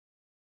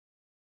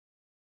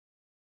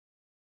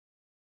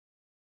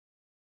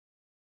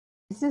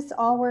Is this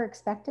all we're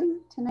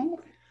expecting tonight?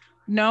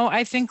 No,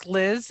 I think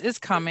Liz is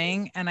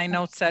coming, and I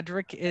know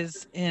Cedric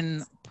is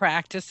in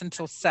practice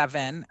until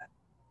 7.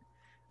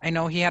 I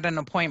know he had an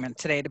appointment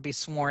today to be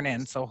sworn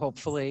in, so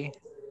hopefully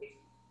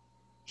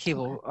he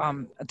will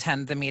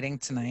attend the meeting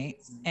tonight.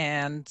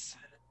 And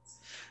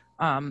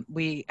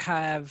we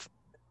have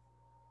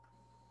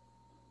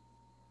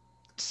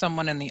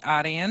someone in the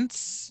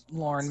audience,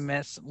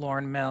 Miss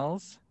Lauren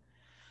Mills.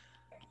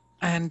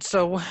 And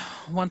so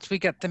once we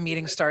get the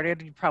meeting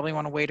started, you probably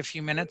want to wait a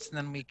few minutes, and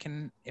then we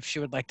can, if she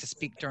would like to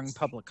speak during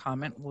public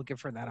comment, we'll give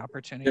her that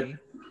opportunity.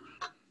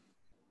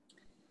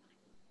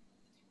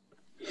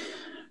 Yep.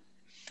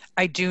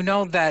 I do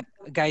know that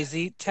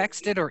Gaizi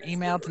texted or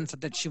emailed and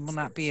said that she will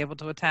not be able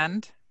to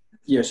attend.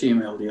 Yeah, she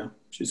emailed, yeah.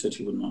 She said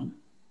she would not.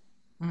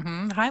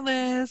 Hi,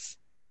 Liz.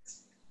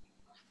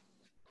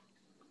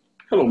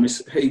 Hello,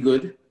 Miss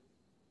Haygood.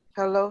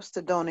 Hello,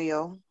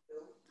 Sidonio.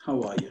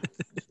 How are you?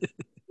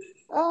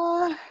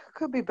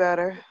 Could be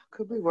better,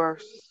 could be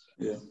worse.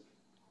 Yeah.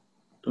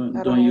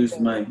 Don't use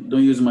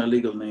my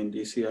legal name.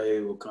 The CIA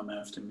will come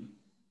after me.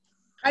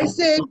 Hi,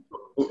 Sid.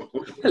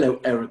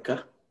 Hello,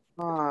 Erica.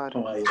 God.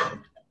 How are you?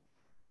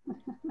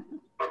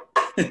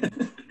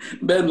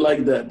 Ben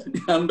like that.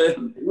 I'm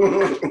Ben.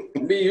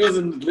 Be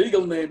using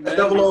legal name, man.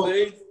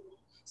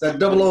 It's that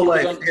double O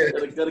life.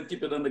 Gotta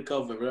keep it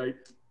undercover, right?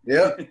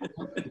 Yeah.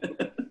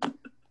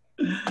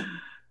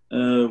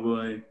 Oh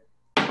boy.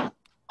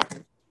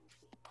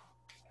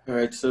 All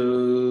right,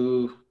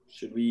 so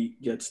should we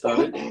get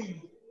started?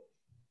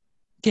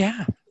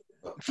 Yeah.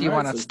 If you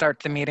want to start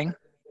the meeting.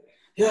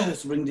 Yeah,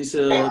 let's bring this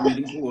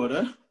meeting to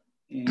order.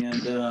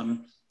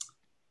 And,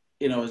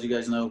 you know, as you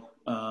guys know,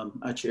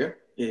 our chair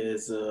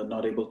is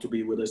not able to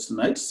be with us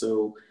tonight,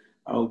 so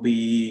I'll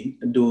be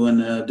doing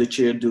the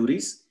chair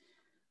duties.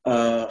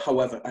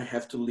 However, I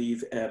have to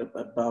leave at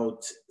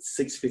about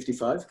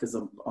 6:55 because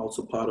I'm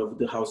also part of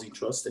the Housing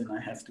Trust and I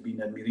have to be in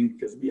that meeting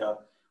because we are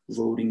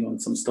voting on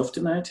some stuff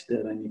tonight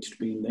that I need to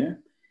be in there.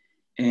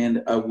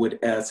 And I would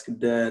ask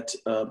that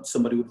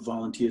somebody would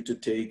volunteer to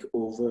take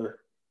over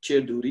chair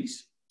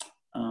duties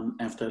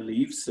after I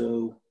leave.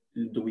 So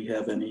do we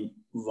have any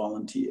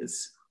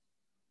volunteers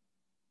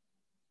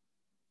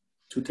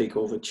to take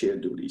over chair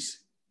duties?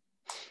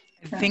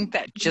 I think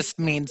that just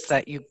means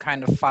that you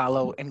kind of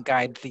follow and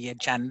guide the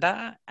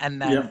agenda, and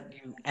then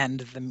you end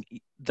the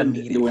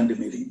meeting. You end the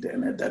meeting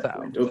then at that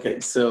point. Okay,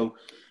 so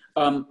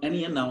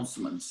any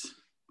announcements,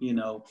 you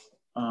know,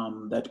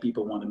 that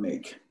people want to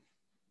make?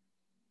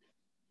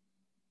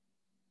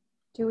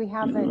 Do we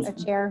have a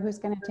chair who's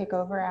going to take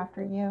over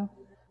after you?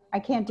 I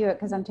can't do it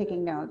because I'm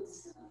taking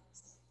notes.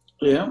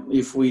 Yeah,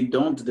 if we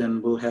don't,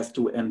 then we'll have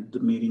to end the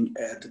meeting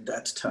at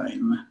that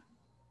time.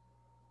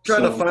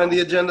 Trying to find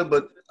the agenda,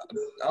 but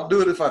I'll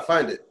do it if I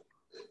find it.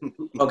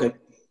 Okay.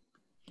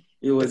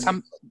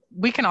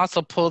 We can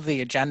also pull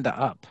the agenda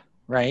up,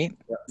 right?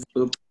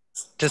 Yeah.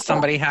 Does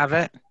somebody have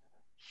it?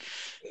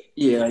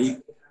 Yeah,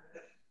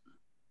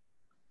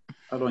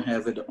 I don't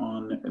have it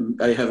on.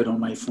 I have it on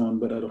my phone,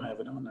 but I don't have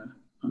it on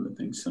the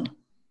thing. So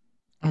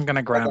I'm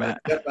gonna grab it.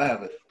 Yep, I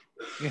have it.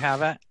 You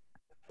have it?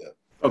 Yeah.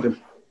 Okay.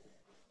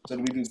 So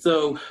do we do?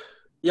 So,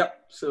 yeah.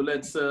 So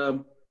let's.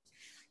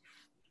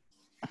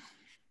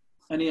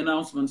 Any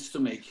announcements to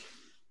make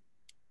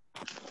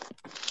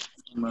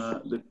from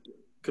the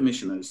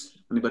commissioners?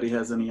 Anybody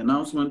has any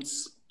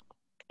announcements?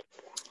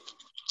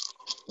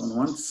 Going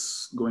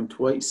once, going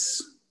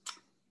twice.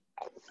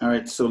 All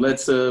right, so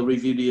let's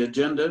review the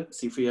agenda,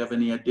 see if we have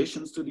any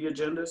additions to the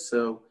agenda.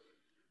 So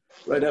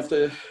right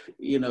after,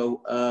 you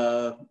know,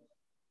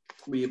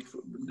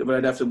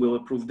 right after we'll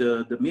approve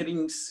the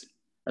meetings,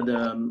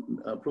 the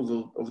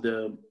approval of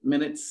the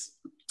minutes.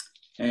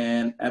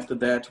 And after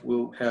that,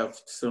 we'll have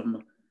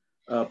some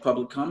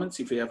public comments.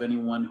 If you have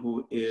anyone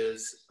who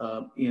is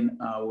in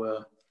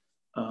our,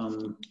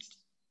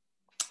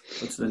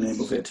 what's the name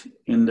of it?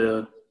 In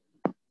the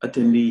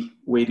attendee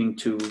waiting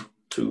to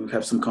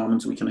have some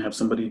comments, we can have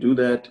somebody do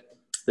that.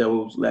 That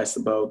will last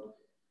about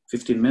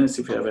 15 minutes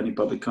if you have any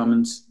public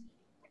comments.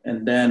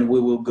 And then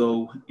we will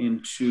go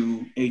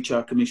into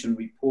HR Commission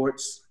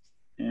reports,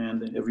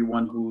 and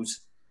everyone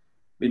who's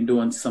been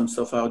doing some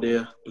stuff out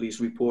there, please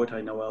report.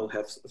 I know I'll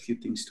have a few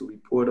things to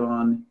report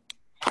on.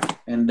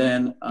 And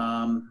then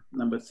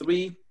number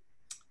 3,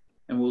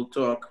 and we'll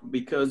talk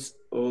because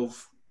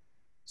of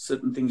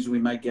certain things we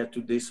might get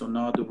to this or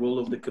not, the role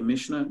of the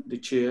commissioner, the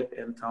chair,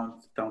 and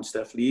town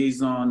staff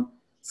liaison,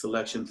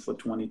 selection for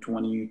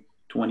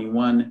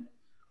 2020-21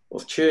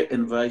 of chair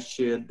and vice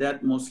chair.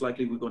 That most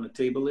likely we're going to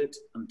table it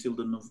until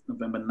the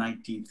November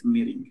 19th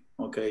meeting,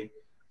 okay?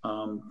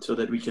 So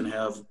that we can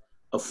have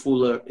a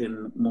fuller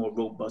and more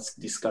robust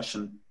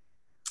discussion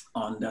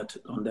on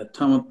that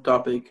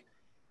topic.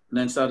 And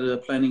then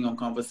started planning on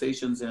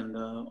conversations and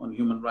on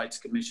Human Rights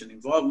Commission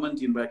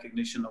involvement in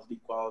recognition of the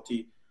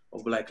equality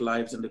of Black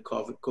lives in the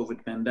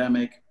COVID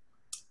pandemic,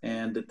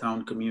 and the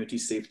Town Community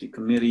Safety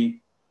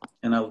Committee.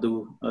 And I'll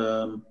do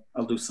a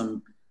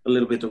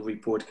little bit of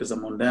report because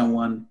I'm on that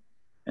one.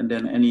 And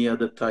then any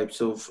other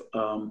types of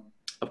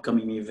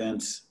upcoming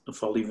events, the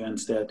fall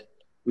events that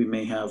we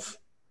may have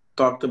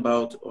talked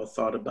about or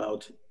thought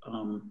about.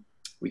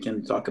 We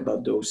can talk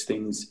about those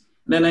things.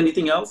 And then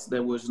anything else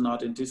that was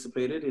not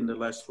anticipated in the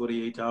last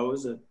 48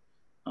 hours that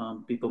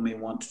people may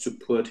want to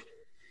put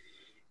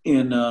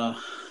in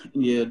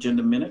the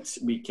agenda minutes,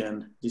 we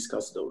can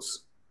discuss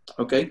those.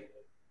 Okay,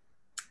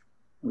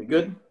 we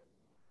good?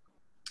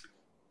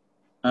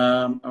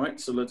 All right,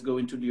 so let's go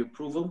into the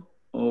approval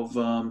of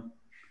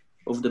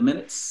the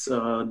minutes.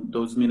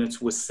 Those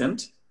minutes were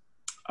sent.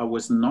 I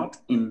was not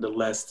in the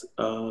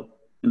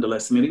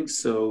last meeting,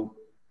 so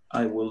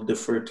I will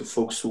defer to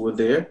folks who were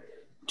there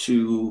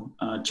to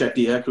check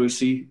the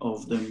accuracy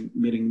of the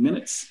meeting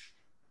minutes,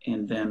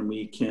 and then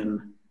we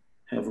can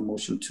have a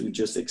motion to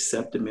just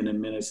accept the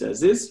minutes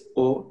as is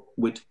or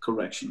with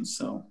corrections.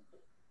 So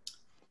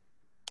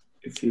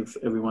if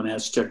everyone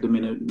has checked the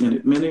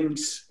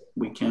meetings,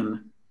 we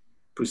can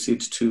proceed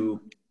to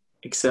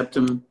accept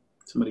them.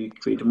 Somebody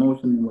create a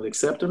motion and we'll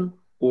accept them.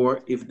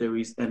 Or if there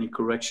is any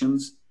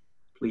corrections,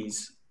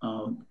 please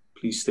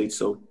state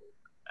so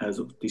as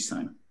of this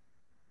time.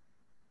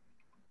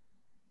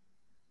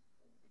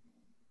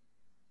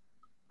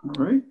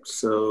 All right,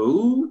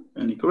 so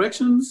any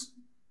corrections?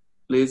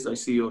 Liz, I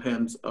see your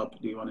hands up.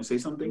 Do you want to say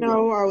something?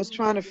 No, I was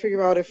trying to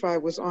figure out if I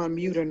was on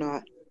mute or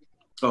not.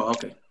 Oh,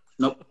 okay.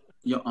 Nope,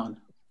 you're on.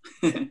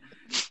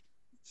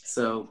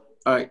 So,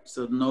 all right,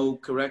 so no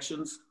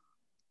corrections.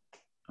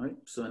 All right,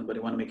 so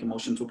anybody want to make a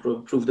motion to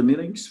approve the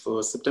meetings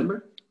for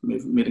September?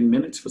 Meeting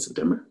minutes for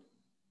September?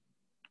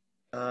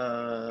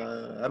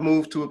 I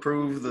move to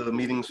approve the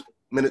meetings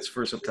minutes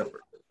for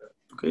September.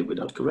 Okay,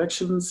 without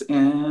corrections.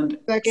 And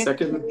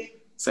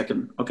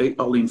second. Okay,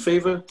 all in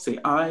favor, say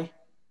aye.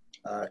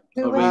 Aye.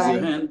 Or raise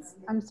your hand.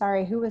 I'm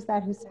sorry, who was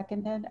that who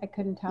seconded? I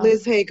couldn't tell.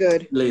 Liz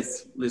Haygood.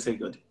 Liz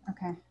Haygood.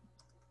 Okay.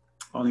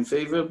 All in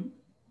favor?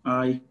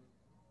 Aye.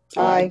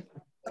 Aye.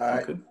 Aye.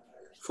 Okay.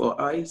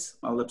 4 ayes.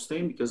 I'll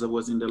abstain because I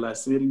was in the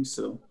last meeting,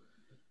 so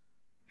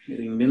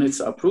meeting minutes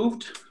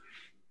approved.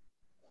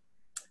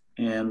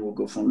 And we'll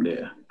go from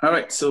there. All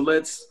right, so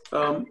let's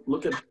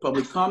look at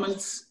public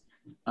comments.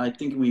 I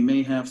think we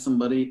may have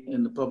somebody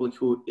in the public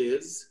who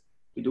is.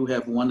 We do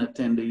have one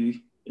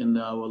attendee in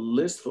our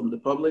list from the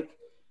public.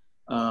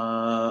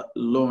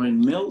 Lauren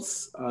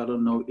Mills. I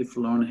don't know if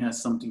Lauren has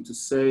something to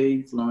say.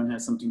 If Lauren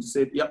has something to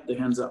say. Yep, the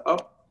hands are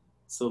up.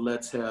 So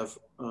let's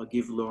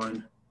give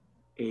Lauren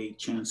a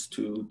chance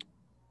to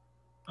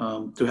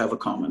have a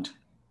comment.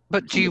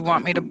 But do you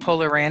want me to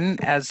pull her in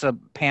as a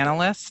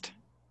panelist?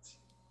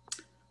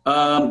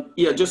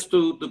 Yeah, just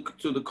to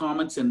the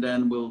comments, and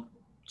then we'll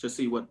just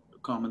see what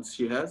comments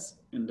she has,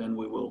 and then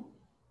we will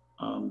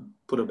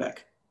put her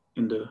back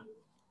in the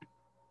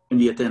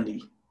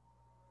attendee.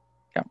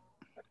 Yeah.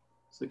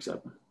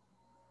 6-7.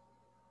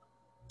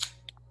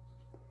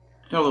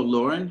 Hello,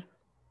 Lauren.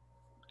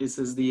 This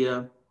is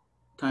the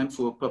time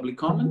for public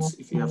comments.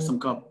 If you have some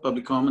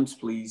public comments,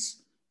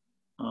 please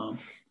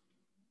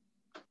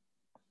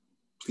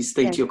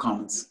state your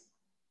comments.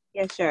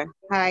 Yeah, sure.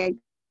 Hi,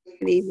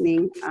 good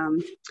evening.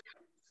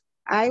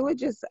 I would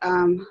just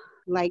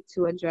like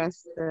to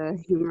address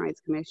the Human Rights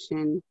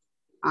Commission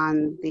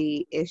on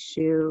the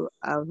issue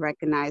of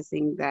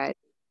recognizing that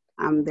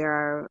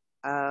there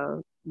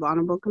are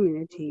vulnerable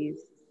communities,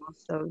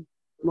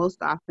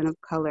 most often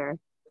of color,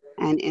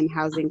 and in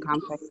housing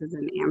complexes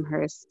in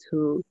Amherst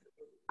who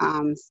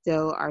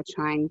still are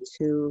trying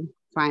to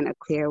find a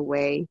clear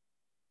way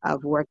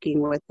of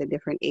working with the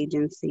different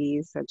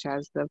agencies such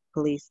as the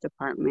police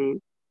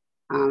department,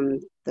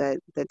 the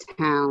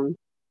town,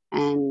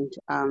 and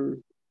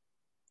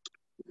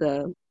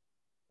the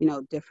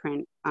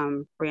different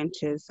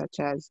branches such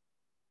as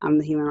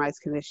the Human Rights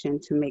Commission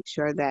to make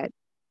sure that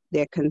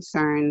their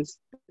concerns,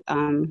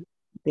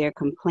 their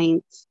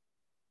complaints,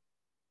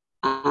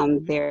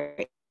 their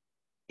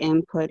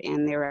input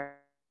and their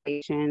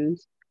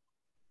recommendations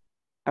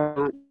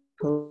around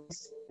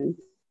police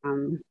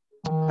and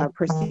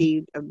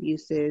perceived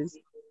abuses,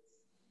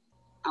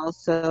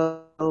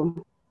 also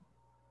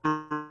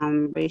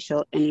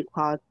racial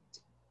inequality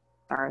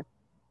are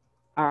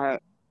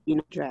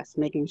addressed,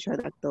 making sure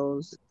that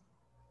those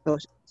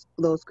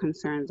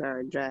concerns are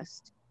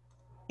addressed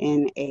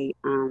in a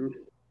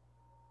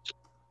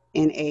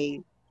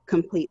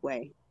complete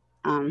way.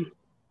 And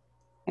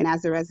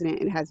as a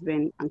resident, it has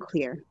been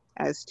unclear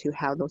as to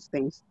how those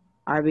things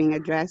are being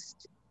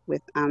addressed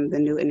with the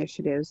new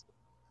initiatives,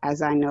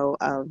 as I know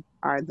of,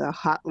 are the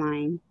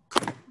hotline.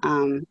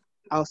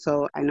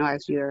 Also, I know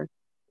as your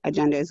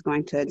agenda is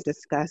going to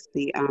discuss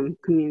the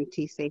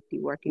community safety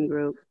working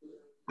group,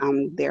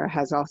 there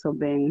has also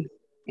been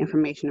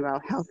information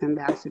about health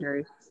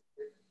ambassadors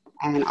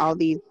and all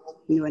these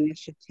new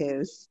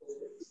initiatives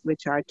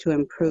which are to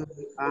improve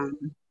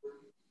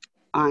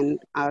on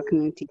our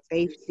community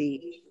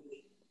safety.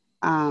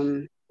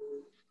 The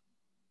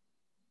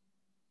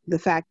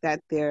fact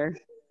that there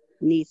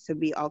needs to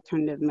be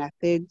alternative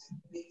methods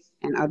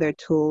and other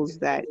tools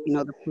that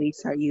the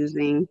police are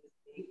using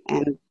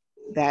and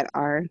that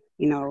are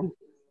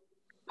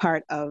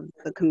part of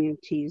the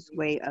community's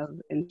way of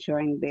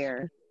ensuring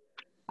their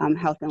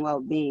health and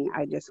well-being.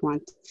 I just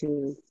want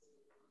to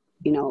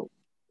you know,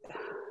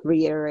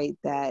 reiterate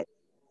that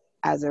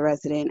as a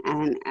resident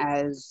and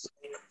as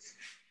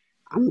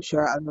I'm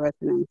sure other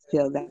residents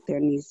feel that there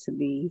needs to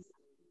be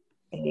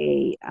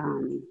a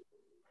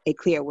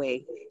clear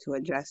way to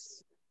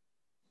address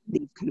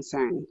these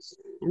concerns.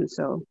 And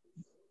so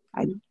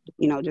I,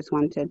 just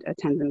wanted to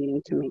attend the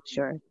meeting to make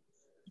sure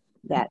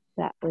that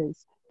that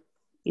was,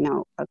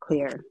 a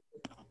clear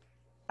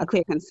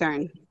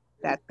concern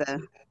that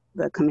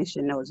the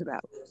commission knows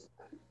about.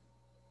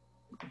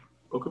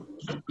 Okay.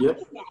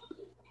 Yep.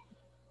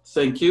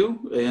 Thank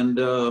you. And,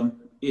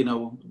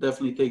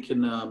 definitely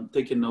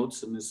taking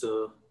notes, and Ms.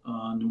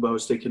 Neubauer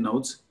is taking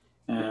notes,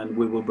 and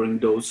we will bring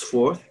those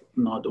forth,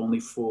 not only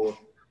for,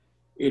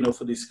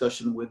 for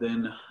discussion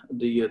within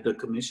the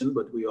commission,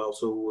 but we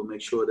also will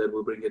make sure that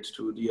we'll bring it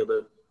to the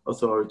other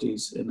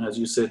authorities. And as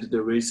you said,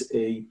 there is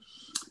a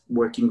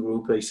working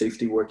group, a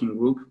safety working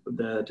group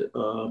that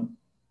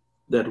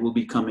will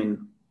be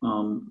coming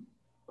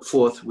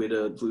forth with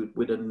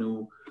a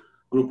new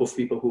group of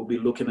people who will be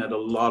looking at a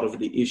lot of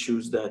the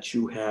issues that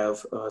you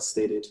have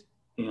stated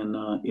in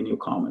your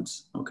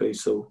comments. Okay,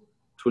 so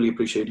truly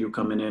appreciate you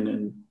coming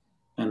in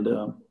and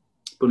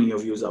putting your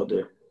views out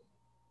there.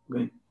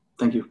 Okay,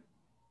 thank you.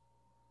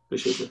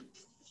 Appreciate you.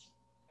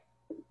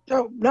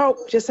 Oh, no,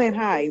 just saying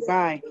hi.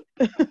 Bye.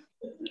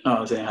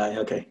 Oh, saying hi.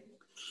 Okay.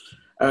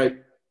 All right.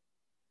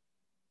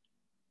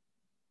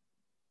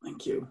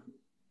 Thank you.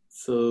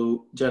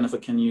 So, Jennifer,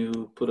 can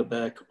you put it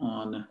back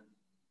on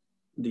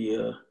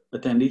the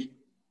attendee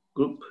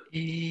group?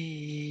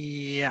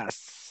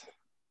 Yes.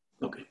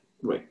 Okay,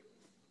 great.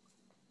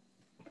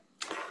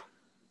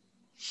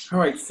 All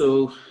right,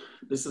 so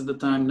this is the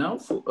time now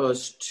for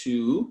us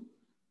to,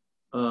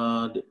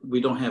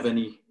 we don't have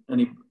any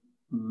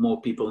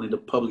more people in the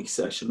public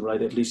session,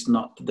 right? At least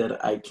not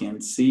that I can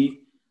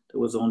see.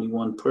 There was only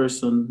one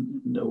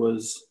person. There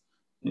was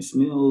Ms.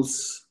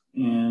 Mills,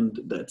 and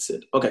that's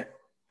it. Okay.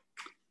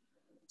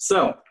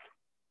 So,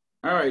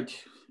 all right.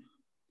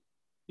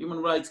 Human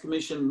Rights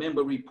Commission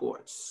member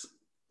reports.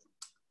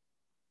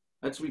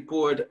 Let's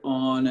report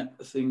on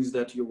things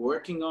that you're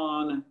working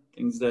on,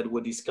 things that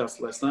were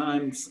discussed last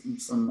time.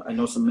 I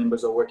know some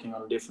members are working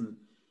on different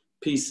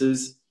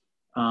pieces.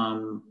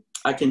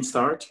 I can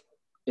start.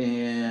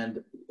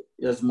 And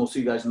as most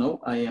of you guys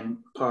know, I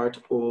am part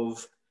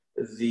of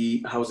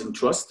the Housing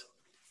Trust.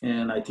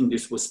 And I think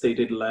this was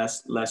stated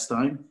last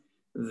time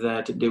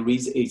that there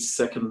is a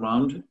second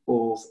round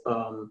of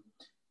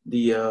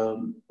the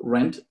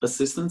rent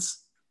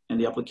assistance, and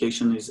the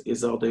application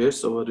is out there.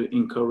 So to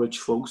encourage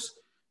folks,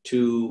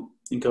 to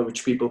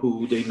encourage people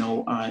who they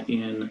know are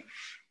in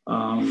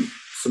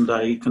some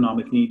dire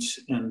economic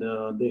needs, and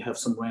they have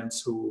some rent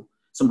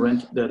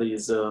that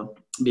is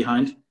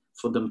behind,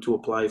 for them to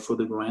apply for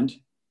the grant,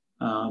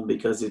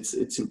 because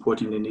it's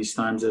important in these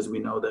times, as we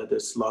know that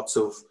there's lots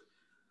of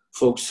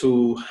folks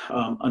who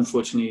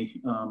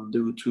unfortunately,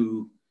 due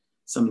to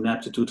some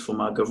inaptitude from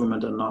our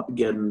government, are not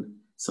getting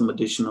some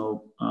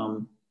additional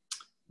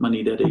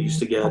money that they used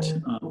to get,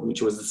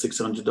 which was the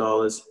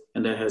 $600,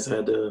 and that has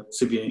had a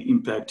severe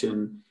impact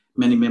in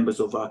many members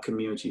of our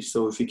community.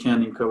 So if you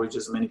can encourage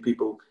as many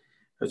people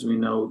as we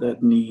know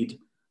that need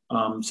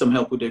some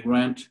help with their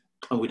grant,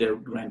 or with their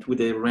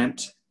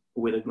rent,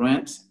 with a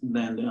grant,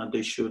 then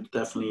they should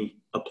definitely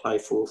apply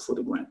for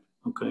the grant.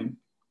 Okay.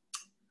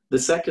 The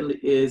second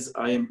is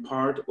I am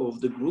part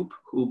of the group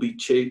who will be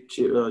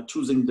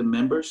choosing the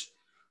members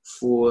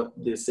for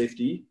the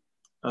safety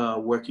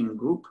working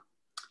group.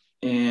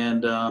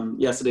 And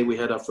yesterday we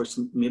had our first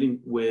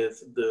meeting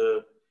with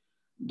the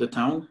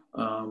town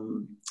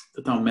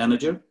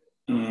manager,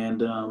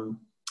 and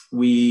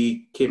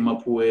we came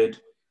up with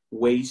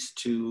ways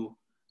to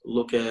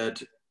look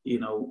at,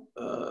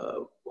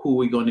 who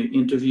we're going to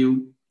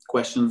interview,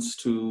 questions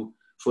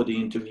for the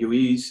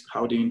interviewees,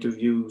 how the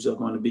interviews are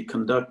going to be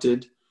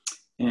conducted.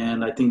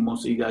 And I think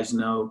most of you guys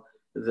know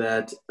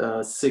that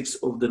 6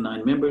 of the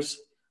 9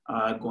 members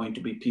are going to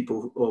be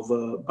people of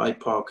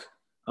BIPOC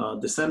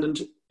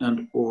descendant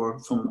and or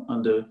from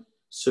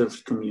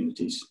underserved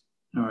communities.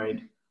 All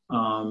right,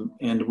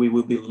 and we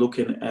will be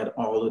looking at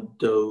all of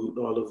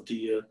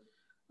the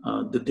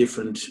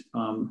different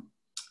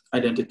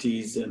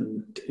identities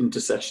and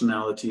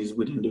intersectionalities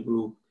within the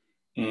group,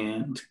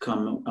 and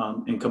come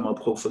up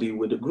hopefully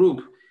with a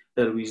group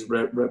that is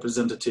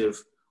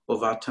representative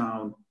of our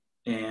town,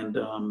 and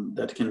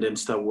that can then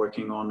start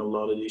working on a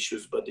lot of the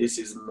issues. But this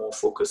is more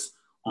focused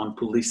on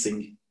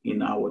policing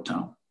in our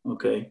town.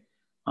 Okay.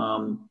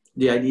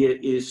 The idea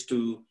is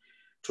to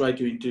try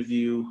to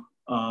interview,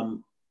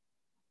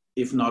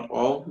 if not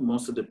all,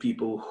 most of the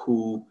people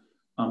who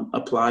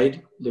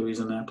applied. There is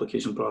an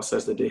application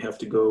process that they have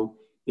to go.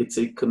 It's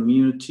a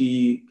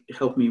community,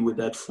 help me with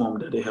that form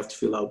that they have to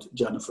fill out,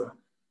 Jennifer.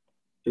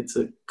 It's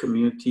a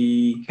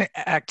community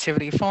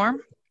activity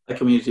form. A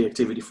community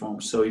activity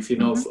form. So if you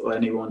know of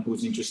anyone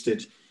who's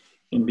interested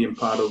in being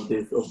part of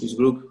this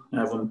group,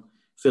 have them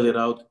fill it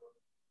out.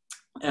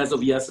 As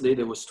of yesterday,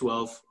 there was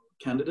 12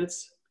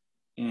 candidates,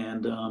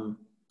 and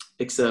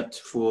except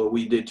for,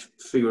 we did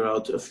figure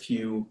out a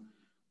few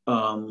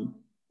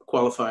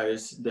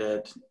qualifiers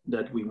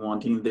that we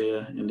want in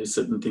there, and there's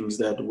certain things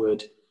that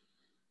would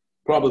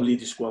probably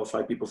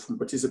disqualify people from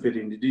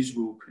participating in this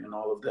group, and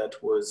all of that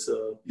was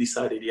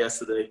decided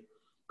yesterday.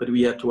 But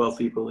we had 12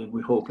 people, and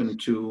we're hoping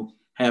to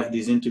have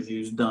these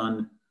interviews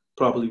done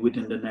probably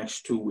within the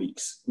next 2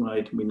 weeks,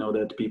 right? We know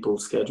that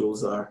people's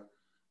schedules are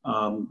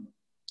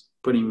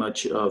pretty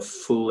much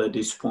full at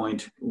this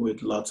point,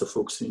 with lots of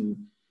folks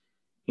in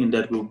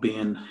that group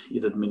being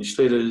either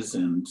administrators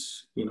and,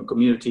 you know,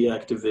 community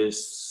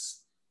activists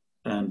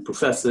and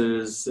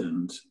professors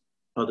and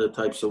other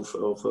types of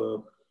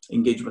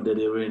engagement that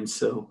they're in.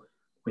 So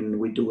when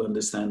we do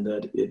understand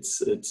that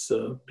it's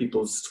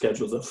people's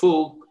schedules are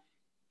full,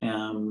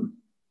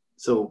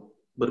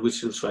 but we're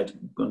still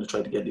going to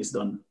try to get this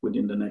done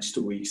within the next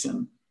 2 weeks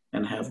and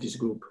have this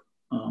group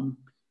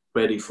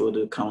ready for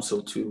the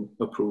council to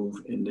approve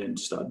and then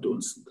start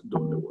doing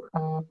the work.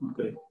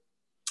 Okay.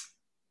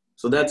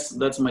 So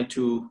that's my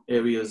 2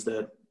 areas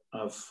that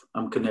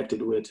I'm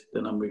connected with,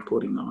 that I'm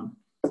reporting on.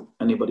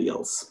 Anybody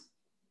else?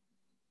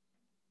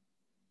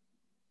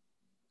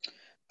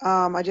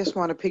 I just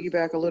want to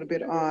piggyback a little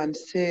bit on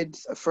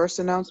Sid's first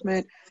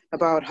announcement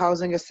about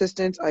housing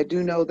assistance. I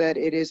do know that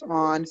it is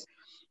on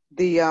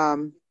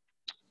the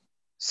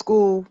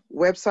school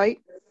website,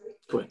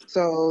 Correct.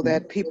 so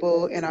that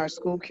people in our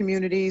school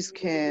communities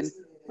can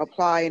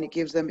apply, and it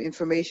gives them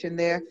information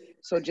there.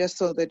 So just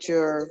so that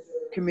your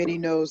committee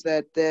knows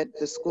that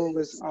the school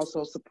is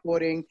also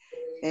supporting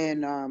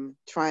and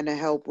trying to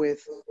help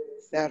with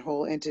that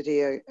whole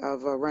entity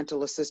of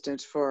rental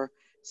assistance for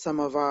some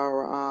of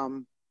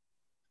our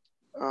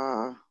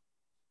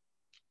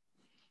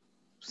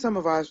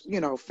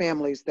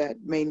families that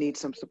may need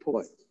some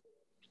support.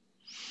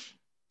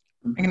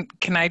 And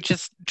can I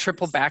just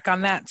triple back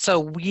on that? So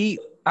we,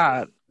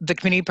 the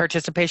community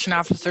participation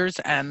officers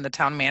and the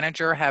town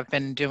manager have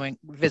been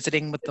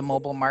visiting with the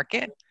mobile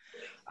market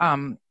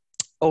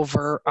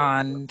over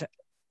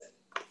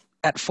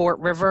at Fort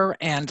River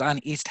and on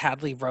East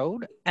Hadley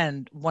Road.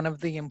 And one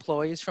of the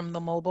employees from the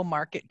mobile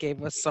market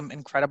gave us some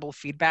incredible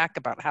feedback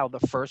about how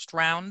the first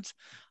round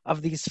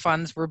of these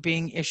funds were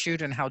being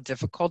issued and how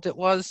difficult it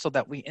was, so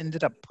that we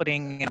ended up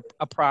putting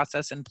a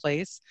process in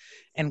place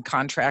and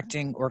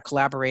contracting or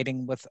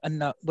collaborating with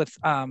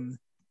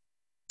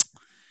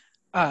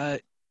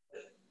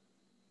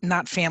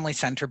not Family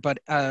Center, but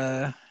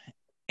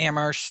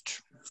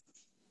Amherst.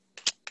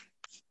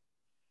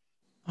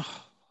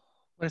 Oh,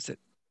 what is it?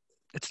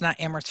 It's not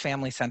Amherst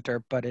Family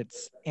Center, but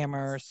it's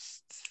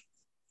Amherst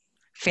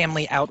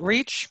Family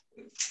Outreach.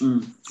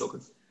 Okay.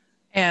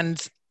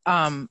 And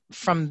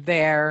from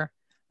there,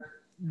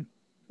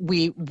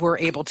 we were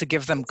able to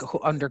give them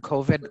under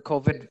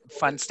COVID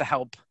funds to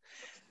help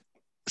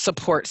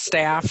support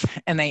staff,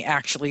 and they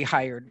actually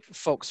hired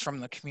folks from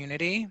the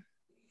community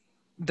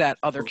that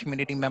other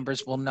community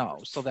members will know,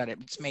 so that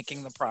it's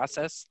making the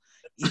process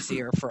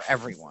easier for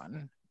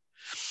everyone.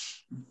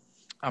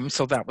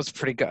 So that was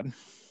pretty good.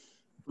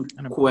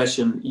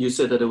 Question, you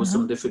said that there was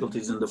some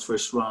difficulties in the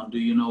first round. Do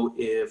you know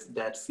if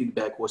that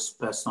feedback was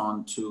passed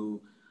on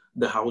to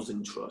the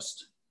Housing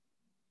Trust?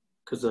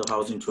 Because the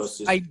Housing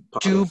Trust is... I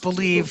do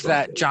believe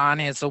that John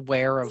is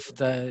aware of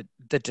the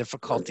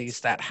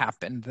difficulties that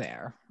happened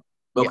there.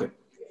 Okay.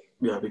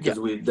 Yeah, because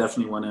we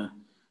definitely want to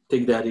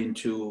take that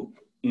into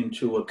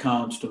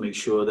account to make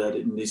sure that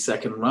in the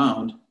second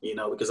round, you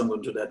know, because I'm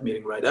going to that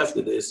meeting right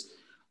after this,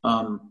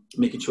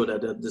 making sure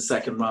that the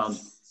second round,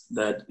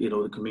 that, you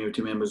know, the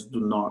community members do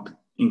not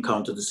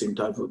encounter the same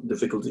type of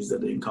difficulties that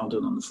they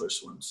encountered on the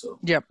first one. So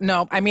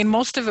no, I mean,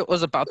 most of it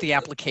was about the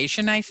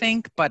application, I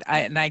think, but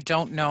I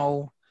don't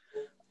know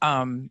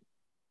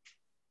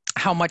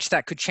how much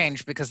that could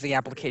change, because the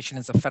application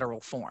is a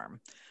federal form.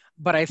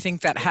 But I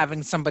think that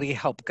having somebody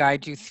help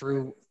guide you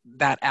through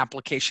that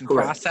application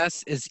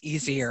process is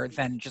easier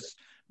than just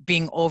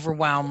being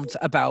overwhelmed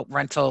about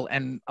rental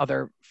and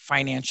other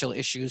financial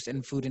issues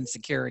and food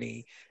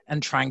insecurity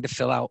and trying to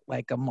fill out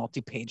like a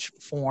multi-page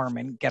form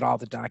and get all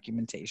the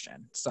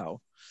documentation. So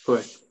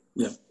correct.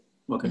 Yeah.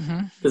 Okay.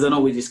 Because I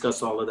know we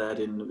discussed all of that,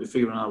 and we're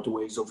figuring out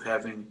ways of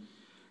having,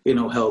 you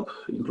know, help,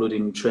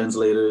 including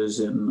translators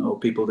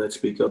and people that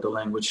speak other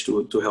language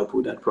to help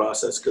with that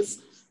process,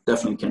 because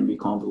definitely can be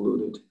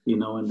convoluted, you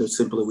know, and the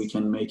simpler we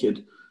can make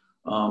it,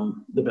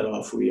 the better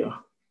off we are.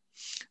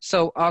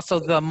 So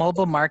also the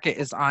mobile market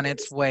is on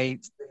its way.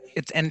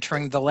 It's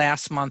entering the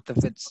last month of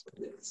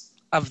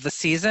the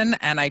season.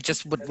 And I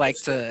just would like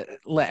to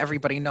let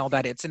everybody know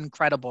that it's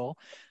incredible.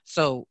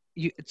 So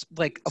it's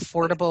like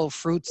affordable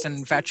fruits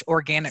and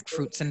organic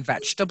fruits and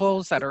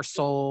vegetables that are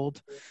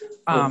sold,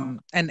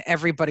 and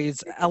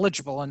everybody's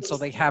eligible. And so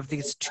they have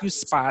these 2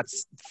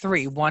 spots,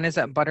 3. One is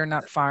at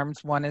Butternut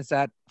Farms. One is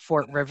at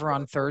Fort River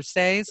on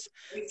Thursdays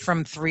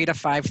from 3 to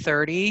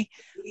 5:30.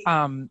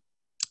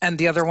 And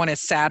the other one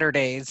is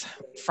Saturdays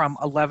from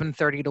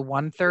 11:30 to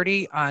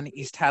 1:30 on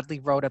East Hadley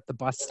Road at the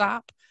bus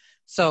stop.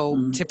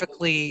 So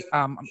typically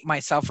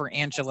myself or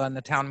Angela and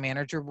the town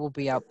manager will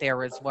be out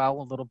there as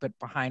well, a little bit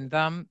behind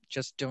them,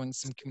 just doing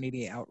some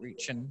community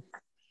outreach and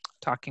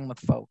talking with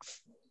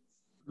folks.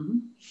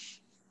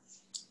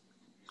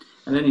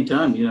 At any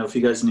time, if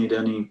you guys need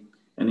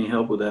any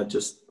help with that,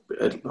 just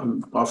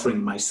I'm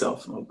offering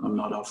myself. I'm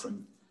not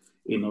offering,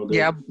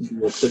 Yeah.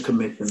 the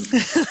commission.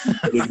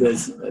 But if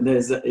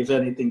if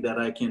anything that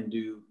I can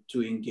do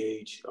to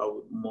engage, I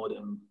would more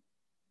than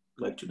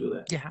like to do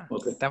that. Yeah,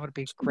 Okay. that would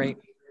be great.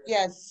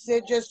 Yeah,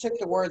 Sid just took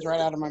the words right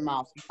out of my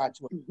mouth. He got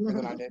to it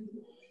quicker than I did.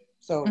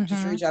 So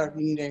just reach out if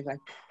you need anything.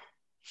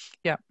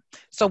 Yeah.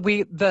 So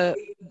the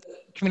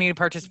community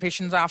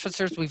participations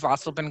officers, we've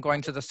also been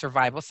going to the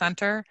Survival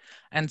Center.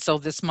 And so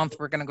this month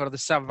we're going to go to the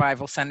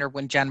Survival Center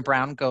when Jen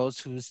Brown goes,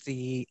 who's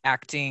the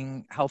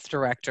acting health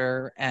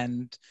director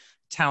and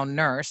town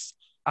nurse,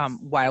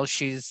 while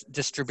she's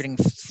distributing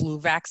flu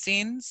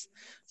vaccines.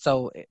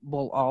 So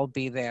we'll all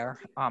be there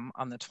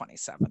on the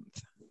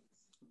 27th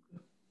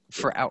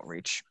for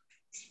outreach.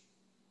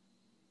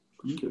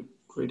 Thank you.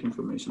 Great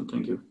information.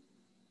 Thank you.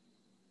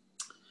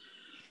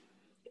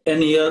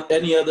 Any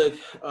other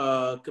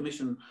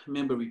commission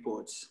member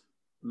reports?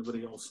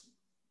 Anybody else?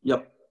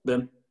 Yep,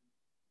 Ben.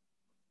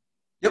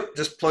 Yep,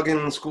 just plug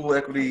in School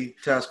Equity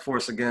Task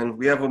Force again.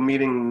 We have a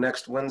meeting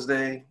next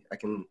Wednesday. I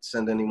can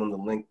send anyone the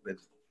link that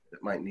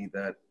might need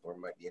that or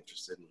might be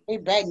interested in. Hey,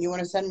 Ben, you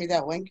want to send me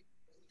that link?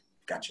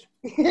 Gotcha.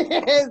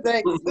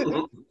 Thanks.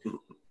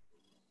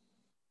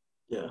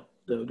 Yeah,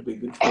 that would be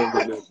good. That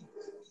would be good.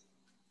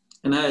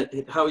 And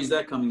how is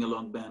that coming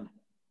along, Ben?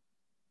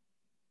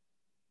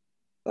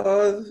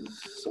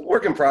 It's a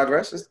work in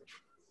progress.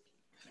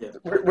 Yeah.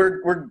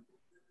 We're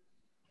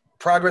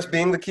progress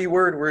being the key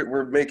word.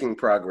 We're making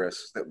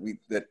progress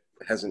that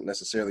hasn't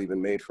necessarily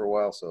been made for a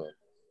while. So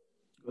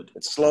Good.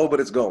 It's slow, but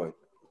it's going.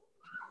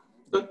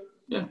 Good.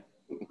 Yeah.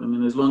 I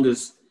mean, as long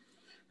as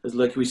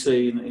like we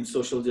say in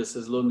social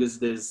justice, as long as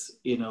there's,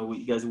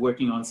 you guys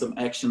working on some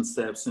action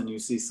steps and you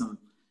see some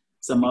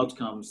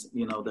outcomes,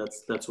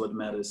 that's what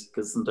matters.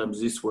 Because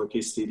sometimes this work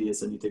is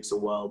tedious and it takes a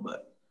while,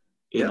 but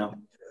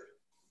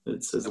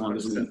it's as long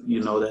as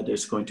that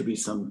there's going to be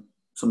some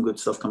good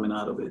stuff coming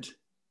out of it.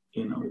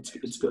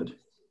 It's good.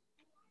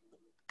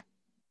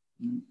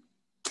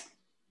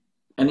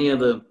 Any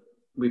other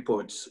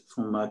reports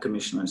from our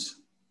commissioners?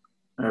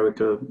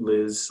 Erica,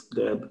 Liz,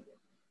 Deb.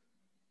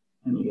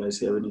 And you guys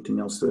have anything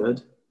else to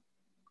add?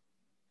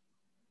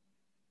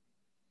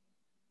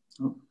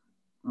 Oh,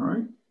 all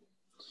right.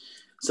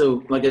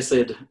 So, like I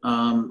said,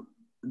 the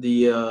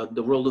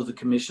role of the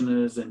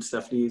commissioners and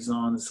staff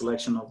liaison, the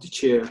selection of the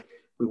chair,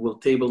 we will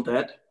table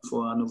that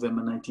for our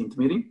November 19th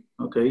meeting.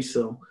 Okay,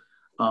 so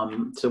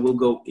we'll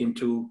go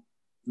into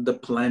the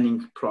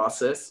planning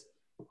process.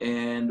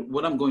 And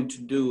what I'm going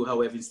to do,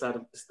 however,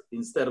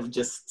 instead of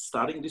just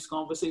starting this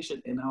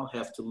conversation, and I'll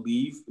have to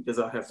leave because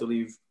I'll have to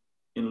leave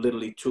in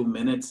literally 2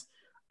 minutes,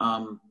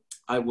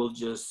 I will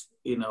just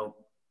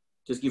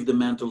give the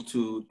mantle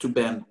to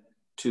Ben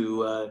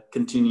to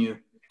continue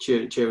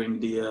chairing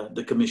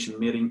the commission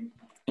meeting,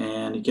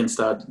 and he can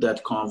start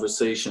that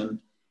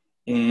conversation.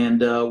 And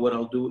what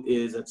I'll do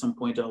is at some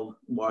point I'll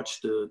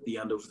watch the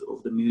end of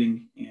the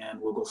meeting and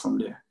we'll go from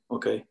there.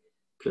 Okay,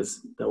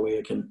 because that way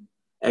I can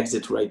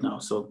exit right now.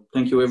 So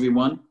thank you,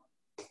 everyone,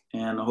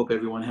 and I hope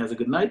everyone has a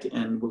good night,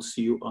 and we'll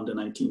see you on the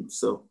 19th.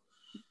 So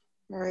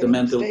Right. the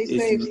mental Stay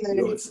is safe,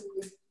 yours.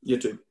 You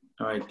too.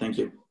 All right. Thank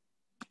you.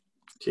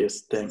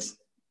 Cheers. Thanks.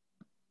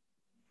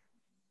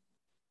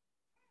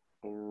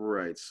 All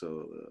right.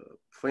 So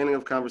planning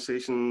of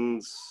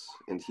conversations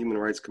and Human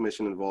Rights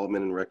Commission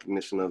involvement and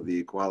recognition of the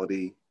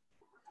equality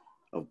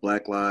of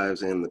Black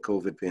lives and the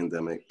COVID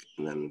pandemic,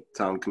 and then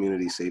Town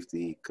Community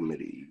Safety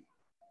Committee.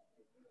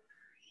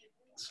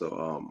 So,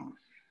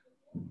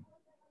 do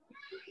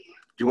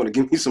you want to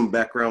give me some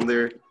background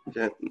there,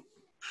 Jen?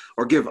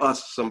 Or give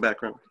us some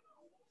background?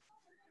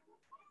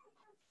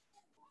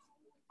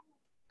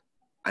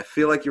 I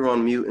feel like you're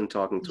on mute and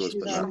talking to us,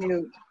 but She's on not.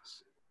 mute.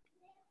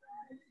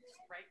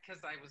 Right,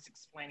 because I was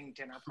explaining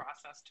dinner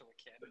process to a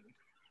kid.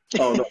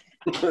 Oh, no.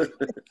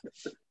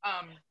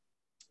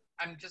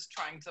 I'm just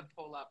trying to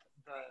pull up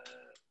the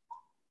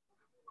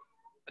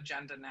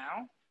agenda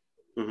now.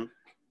 Mhm.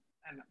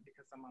 And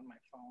because I'm on my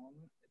phone,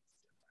 it's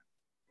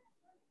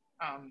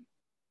different.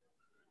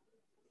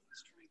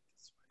 Let's try it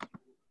this way.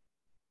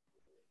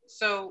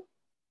 So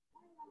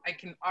I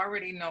can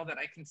already know that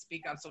I can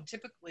speak on. So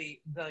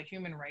typically the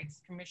Human Rights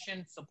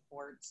Commission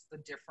supports the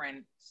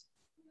different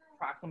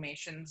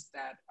proclamations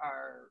that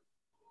are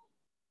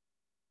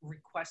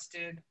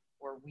requested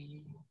or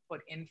we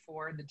put in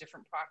for the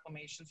different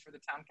proclamations for the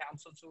town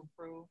council to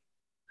approve,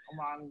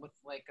 along with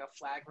like a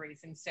flag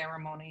raising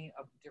ceremony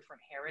of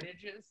different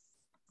heritages.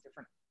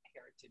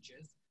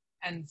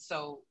 And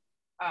so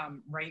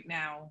right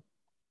now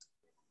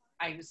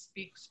I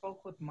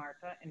spoke with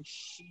Martha, and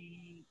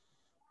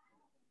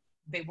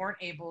we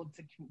weren't able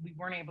to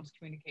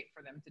communicate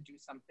for them to do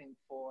something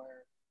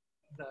for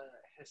the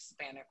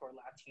Hispanic or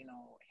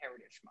Latino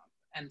Heritage Month.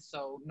 And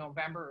so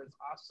November is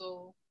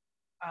also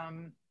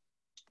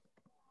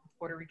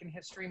Puerto Rican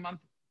History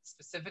Month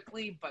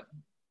specifically, but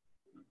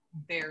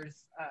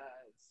there's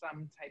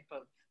some type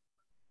of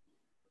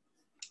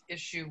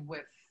issue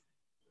with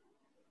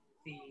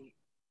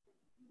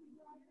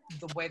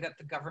the way that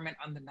the government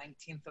on the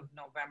 19th of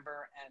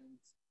November, and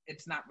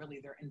it's not really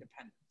their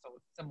independence. So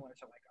it's similar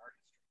to like our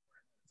history,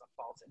 where it's a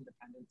false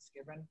independence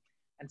given.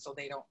 And so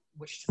they don't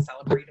wish to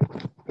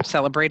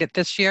celebrate it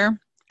this year.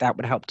 That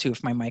would help too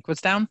if my mic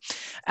was down.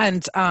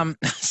 And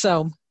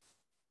so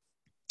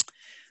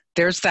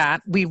there's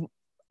that.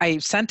 I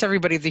sent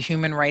everybody the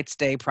Human Rights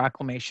Day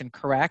proclamation,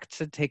 correct,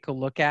 to take a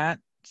look at.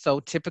 So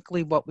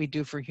typically what we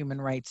do for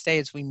Human Rights Day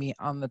is we meet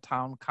on the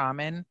town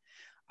common.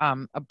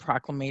 A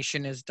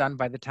proclamation is done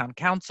by the town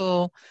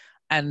council,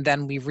 and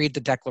then we read the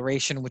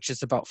declaration, which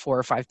is about 4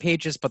 or 5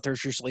 pages, but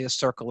there's usually a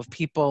circle of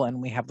people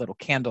and we have little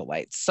candle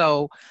lights.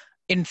 So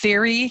in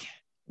theory,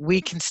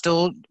 we can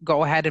still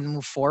go ahead and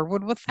move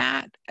forward with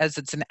that, as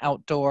it's an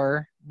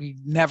outdoor, we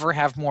never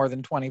have more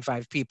than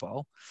 25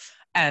 people.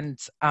 And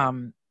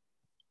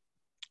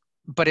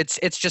but it's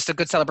just a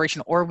good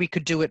celebration. Or we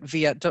could do it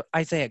via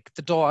Isaiah.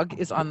 The dog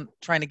is on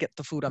trying to get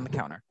the food on the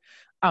counter.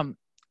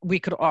 We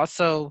could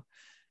also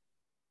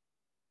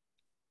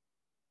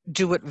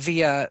do it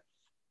via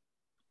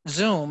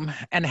Zoom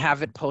and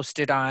have it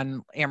posted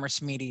on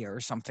Amherst Media or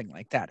something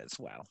like that as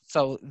well.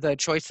 So the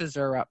choices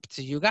are up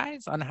to you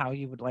guys on how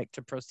you would like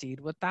to proceed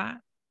with that,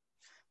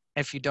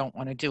 if you don't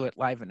want to do it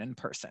live and in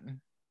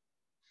person.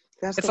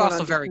 That's It's the one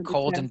also on very December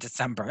cold 10th. in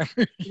December.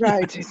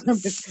 Right.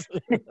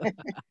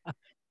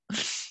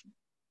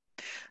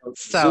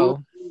 So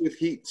Zoom with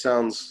heat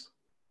sounds,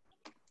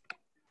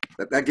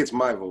 that gets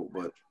my vote,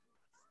 but.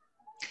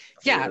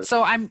 yeah,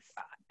 so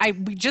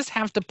we just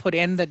have to put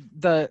in that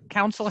the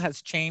council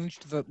has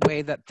changed the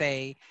way that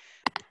they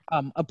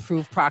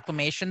approve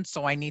proclamations.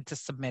 So I need to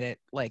submit it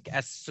like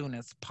as soon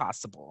as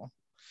possible,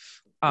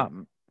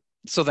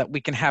 so that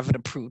we can have it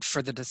approved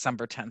for the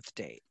December 10th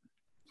date.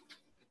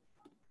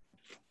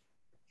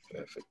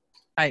 Perfect.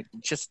 I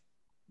just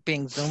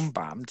being Zoom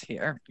bombed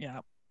here. Yeah.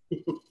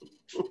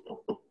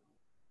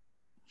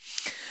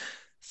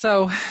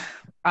 So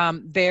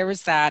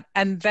there's that.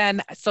 And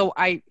then, so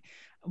I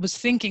was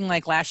thinking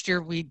like last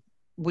year we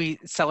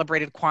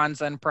celebrated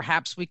Kwanzaa, and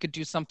perhaps we could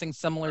do something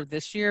similar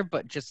this year,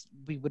 but just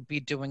we would be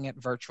doing it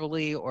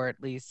virtually, or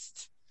at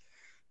least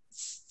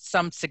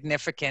some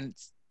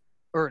significance,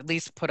 or at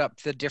least put up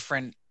the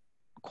different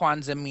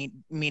Kwanzaa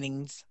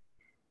meetings,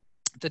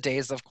 the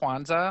days of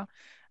Kwanzaa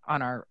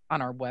on our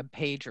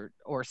webpage,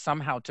 or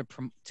somehow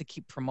to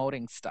keep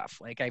promoting stuff.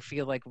 Like I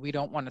feel like we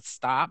don't want to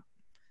stop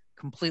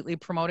completely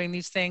promoting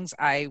these things.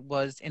 I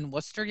was in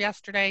Worcester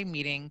yesterday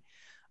meeting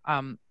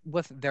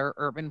with their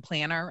urban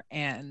planner,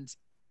 and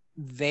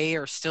they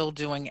are still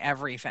doing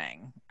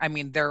everything. I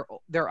mean,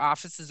 their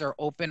offices are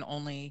open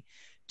only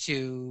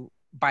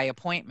by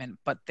appointment,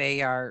 but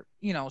they are,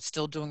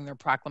 still doing their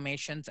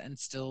proclamations and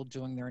still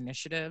doing their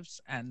initiatives.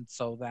 And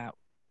so that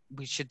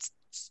we should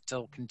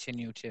still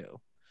continue to,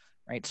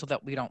 right? So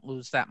that we don't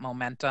lose that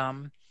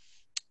momentum,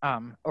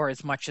 or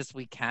as much as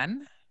we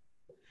can.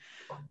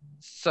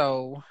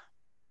 So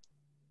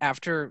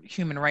after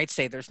Human Rights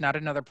Day, there's not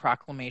another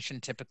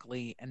proclamation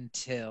typically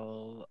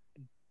until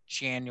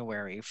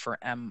January for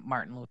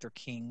Martin Luther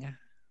King's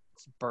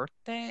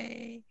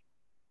birthday,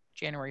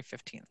 January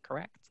 15th,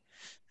 correct?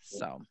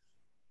 So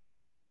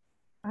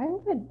I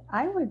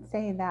would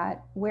say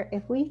that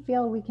if we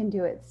feel we can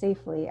do it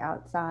safely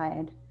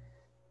outside,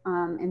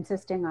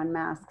 insisting on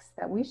masks,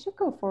 that we should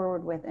go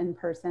forward with in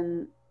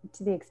person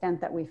to the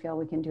extent that we feel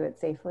we can do it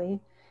safely,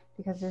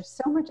 because there's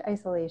so much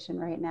isolation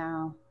right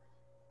now.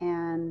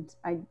 And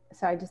I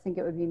just think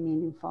it would be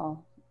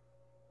meaningful,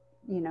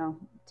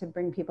 to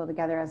bring people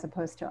together as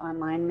opposed to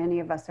online. Many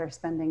of us are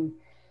spending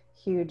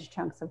huge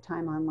chunks of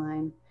time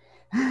online.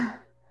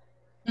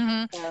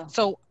 mm-hmm.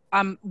 So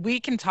we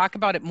can talk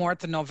about it more at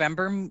the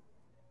November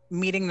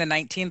meeting, the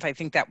 19th. I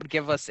think that would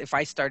give us, if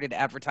I started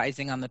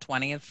advertising on the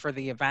 20th for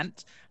the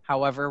event,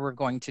 however we're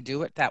going to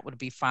do it, that would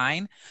be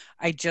fine.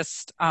 I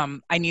just,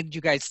 I need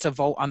you guys to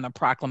vote on the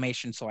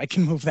proclamation so I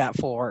can move that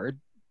forward.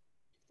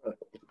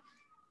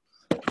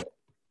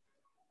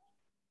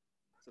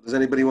 So does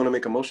anybody want to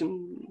make a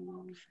motion?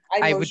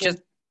 I would just,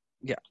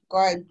 yeah.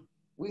 Go ahead.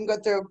 We can go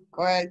through.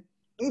 Go ahead.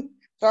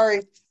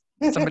 Sorry.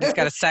 Somebody's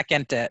got to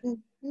second it.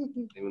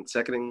 Anyone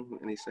seconding?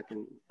 Any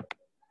second?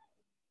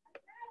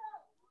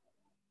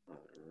 All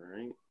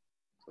right.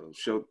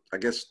 So I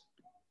guess,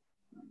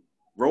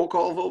 roll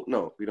call vote?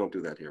 No, we don't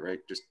do that here, right?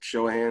 Just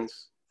show of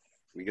hands.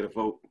 We get a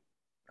vote.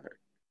 All right.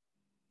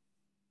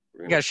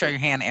 You got to show your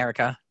hand,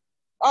 Erica.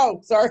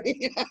 Oh,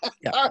 sorry.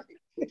 Yep.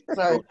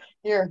 Sorry.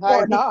 Here.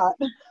 Or not.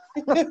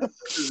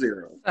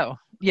 0. So,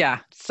 yeah.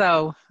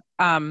 So,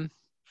 Hey,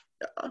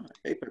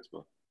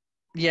 Petra.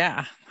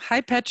 yeah.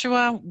 Hi,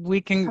 Petra.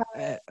 We can,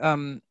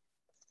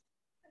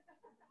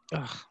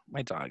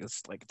 my dog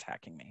is like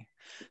attacking me.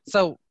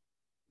 So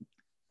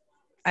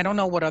I don't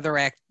know what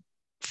other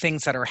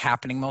things that are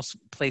happening. Most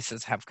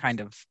places have kind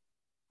of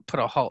put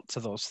a halt to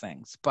those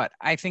things, but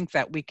I think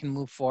that we can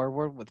move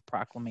forward with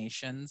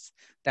proclamations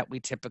that we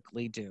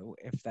typically do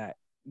if that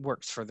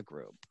works for the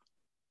group.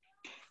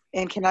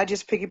 And can I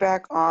just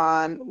piggyback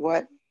on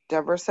what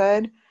Deborah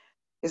said?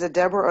 Is it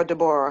Deborah or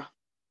Deborah?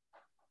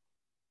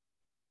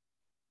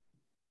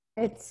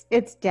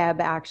 It's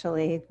Deb,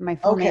 actually.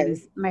 Okay.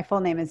 My full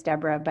name is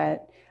Deborah,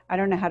 but I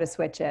don't know how to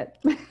switch it.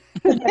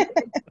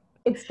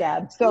 It's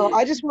Deb. So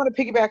I just want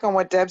to piggyback on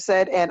what Deb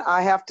said, and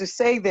I have to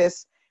say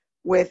this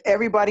with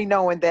everybody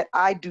knowing that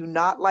I do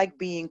not like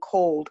being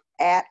cold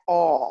at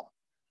all.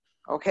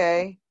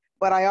 Okay,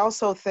 but I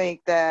also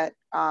think that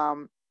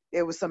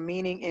there was some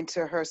meaning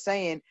into her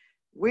saying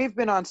we've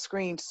been on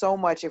screen so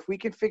much. If we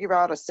can figure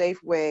out a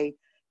safe way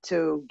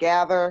to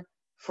gather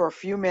for a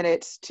few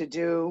minutes to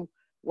do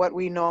what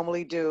we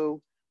normally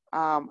do,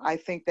 I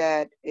think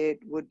that it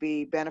would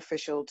be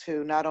beneficial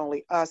to not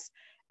only us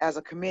as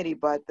a committee,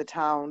 but the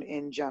town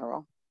in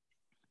general.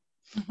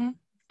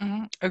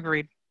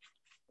 Agreed.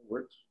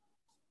 Works.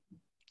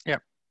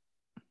 Yep.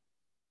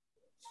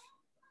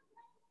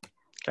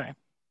 Okay.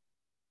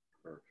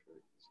 Perfect.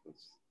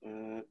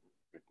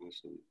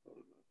 Recognition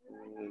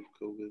of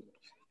COVID.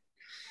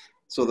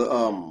 So the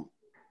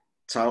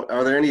town,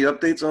 are there any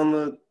updates on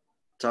the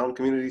town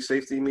community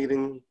safety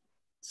meeting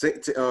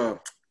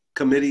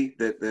committee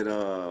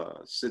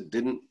that Sid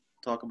didn't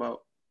talk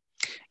about?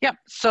 Yep.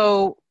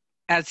 So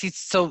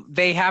so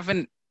they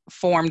haven't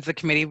formed the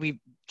committee. We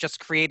just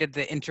created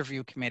the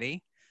interview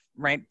committee,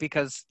 right?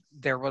 Because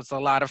there was a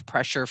lot of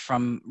pressure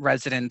from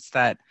residents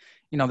that,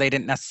 you know, they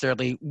didn't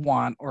necessarily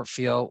want or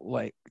feel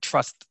like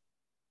trust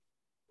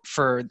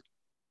for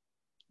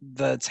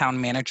the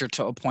town manager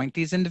to appoint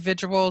these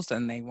individuals,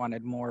 and they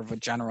wanted more of a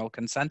general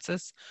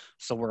consensus.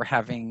 So we're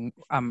having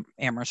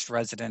Amherst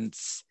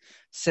residents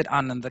sit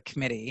on the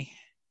committee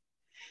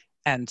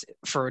and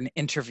for an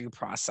interview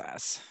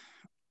process.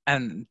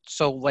 And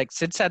so, like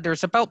Sid said,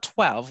 there's about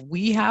 12.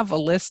 We have a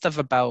list of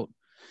about,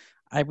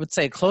 I would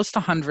say, close to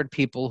 100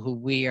 people who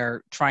we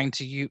are trying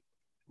to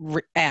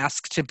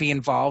ask to be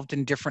involved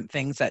in different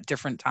things at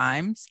different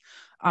times.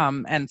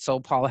 And so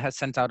Paula has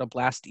sent out a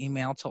blast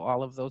email to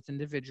all of those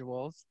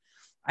individuals.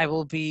 I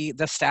will be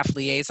the staff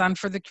liaison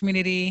for the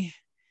community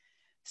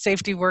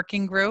safety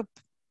working group.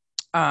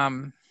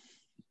 And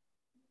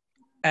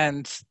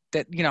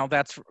that, you know,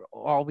 that's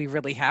all we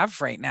really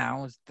have right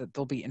now, is that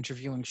they'll be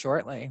interviewing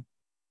shortly.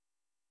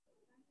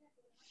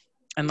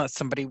 Unless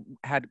somebody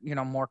had, you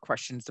know, more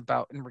questions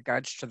about in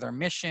regards to their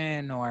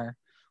mission or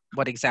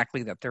what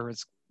exactly that they're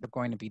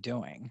going to be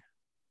doing.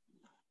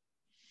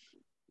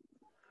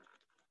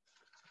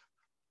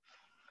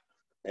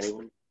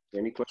 Anyone?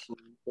 Any questions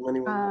from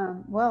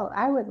anyone? Well,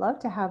 I would love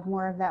to have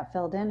more of that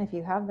filled in if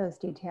you have those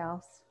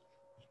details.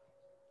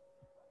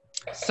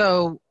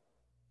 So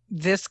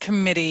this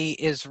committee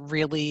is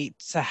really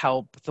to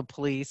help the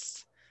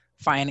police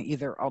find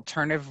either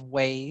alternative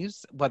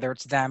ways, whether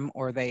it's them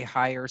or they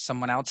hire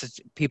someone else, as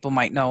people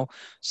might know.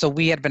 So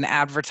we had been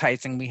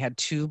advertising, we had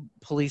 2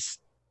 police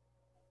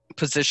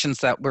positions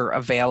that were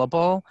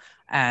available.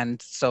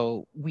 And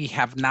so we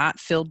have not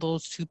filled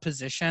those 2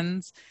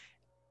 positions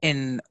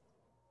in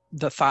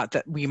the thought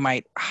that we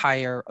might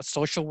hire a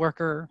social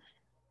worker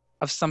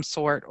of some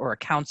sort or a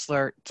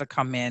counselor to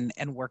come in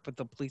and work with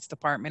the police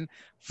department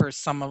for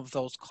some of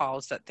those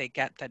calls that they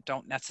get that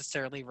don't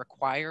necessarily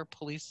require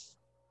police,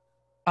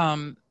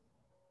 the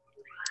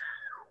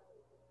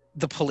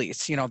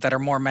police, you know, that are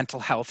more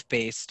mental health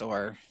based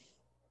or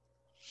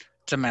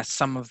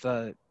some of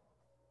the,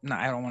 no,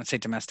 I don't want to say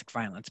domestic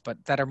violence,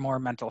 but that are more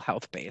mental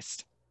health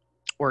based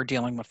or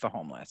dealing with the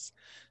homeless.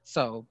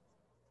 So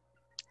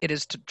it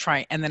is to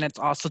try, and then it's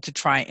also to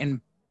try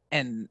and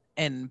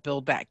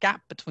build that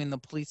gap between the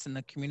police and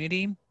the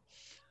community.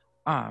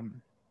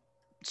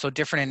 So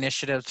different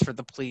initiatives for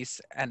the police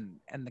and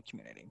the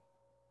community.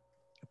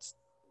 It's,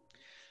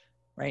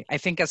 right. I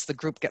think as the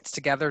group gets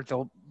together,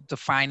 they'll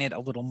define it a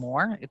little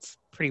more. It's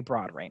pretty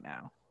broad right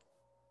now.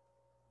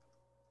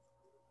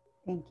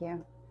 Thank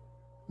you.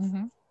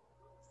 Mm-hmm.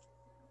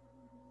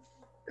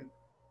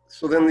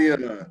 So then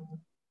the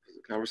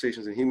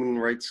Conversations in Human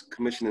Rights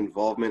Commission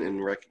involvement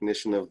in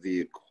recognition of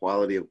the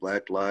equality of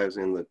Black lives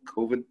in the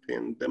COVID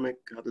pandemic.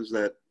 How does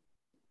that,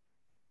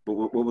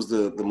 what was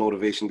the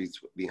motivation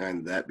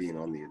behind that being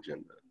on the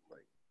agenda?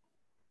 Like,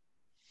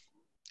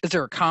 is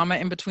there a comma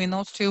in between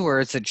those 2, or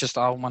is it just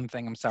all one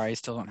thing? I'm sorry, I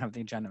still don't have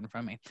the agenda in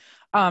front of me.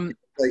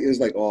 it was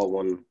like all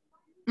one.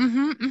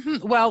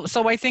 Well,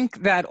 so I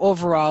think that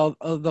overall,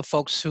 the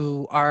folks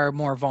who are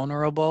more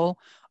vulnerable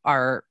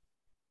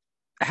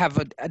have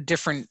a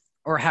different,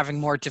 or having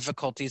more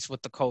difficulties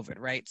with the COVID,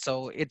 right?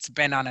 So it's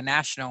been on a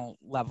national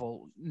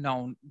level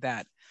known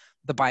that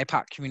the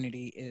BIPOC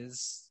community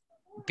is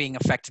being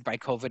affected by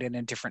COVID in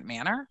a different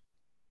manner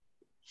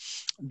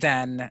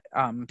than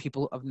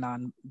people of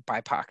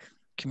non-BIPOC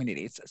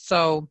communities.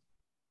 So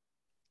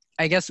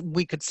I guess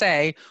we could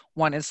say,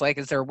 one is like,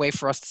 is there a way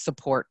for us to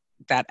support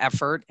that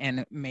effort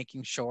in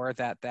making sure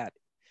that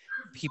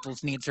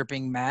people's needs are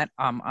being met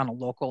on a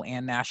local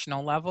and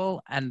national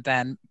level? And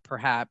then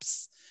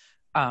perhaps,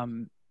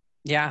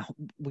 yeah,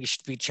 we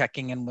should be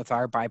checking in with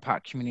our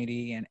BIPOC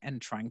community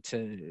and trying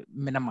to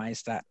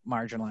minimize that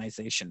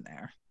marginalization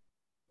there.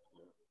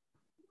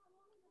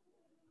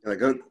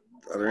 Like, are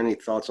there any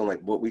thoughts on like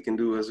what we can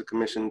do as a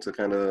commission to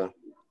kind of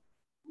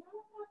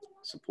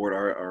support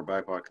our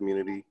BIPOC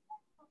community?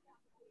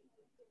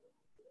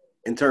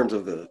 in terms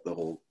of the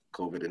whole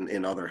COVID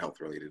and other health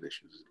related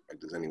issues? Like,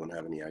 does anyone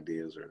have any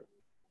ideas or?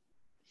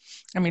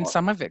 I mean,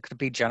 some of it could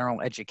be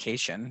general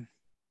education,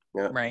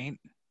 right?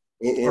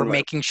 Or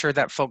making sure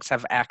that folks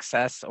have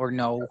access or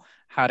know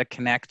how to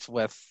connect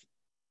with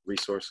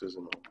resources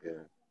and all.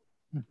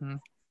 Yeah. Mm-hmm.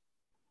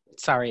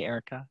 Sorry,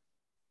 Erica.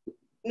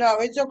 No,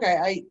 it's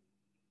okay.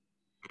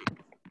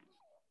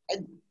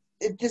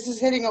 This is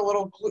hitting a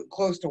little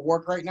close to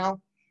work right now,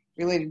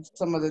 related to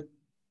some of the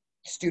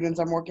students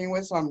I'm working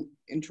with, so I'm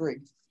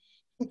intrigued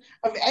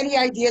of any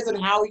ideas on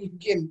how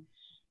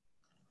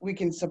we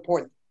can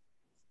support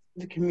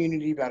the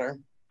community better.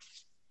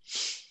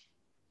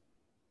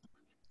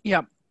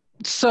 Yep.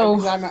 So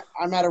because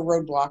I'm at a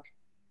roadblock.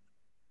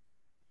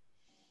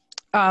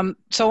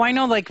 So I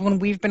know, like, when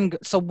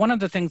one of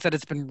the things that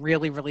has been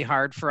really, really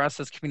hard for us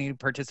as community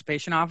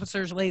participation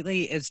officers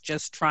lately is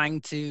just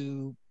trying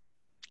to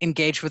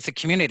engage with the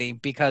community,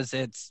 because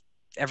it's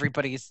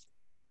everybody's,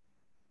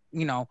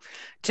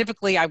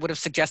 typically I would have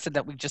suggested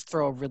that we just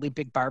throw a really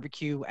big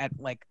barbecue at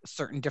like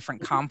certain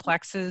different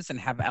complexes and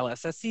have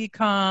LSSE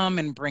come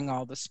and bring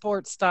all the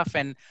sports stuff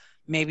and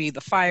maybe the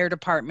fire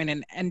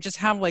department and just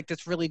have like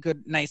this really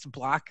good, nice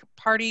block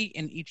party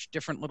in each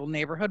different little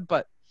neighborhood.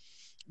 But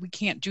we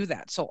can't do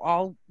that. So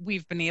all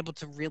we've been able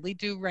to really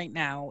do right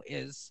now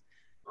is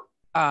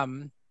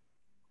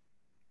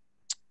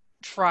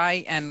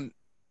try and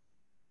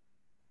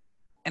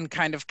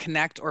kind of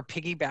connect or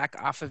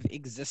piggyback off of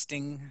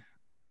existing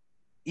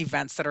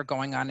events that are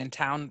going on in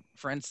town.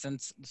 For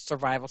instance,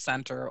 Survival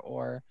Center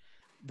or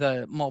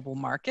the mobile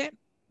market,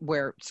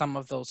 where some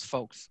of those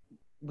folks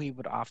we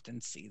would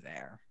often see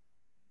there.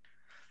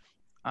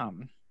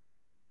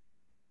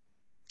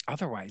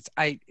 Otherwise,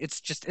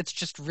 it's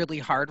just really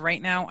hard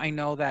right now. I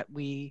know that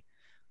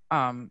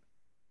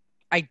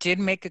I did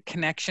make a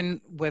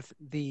connection with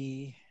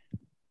the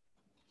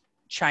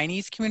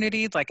Chinese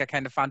community. Like, I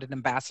kind of found an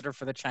ambassador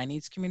for the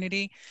Chinese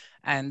community.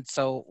 And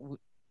so,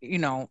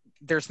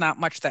 there's not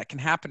much that can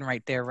happen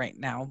right there right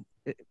now.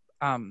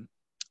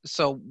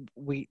 So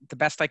the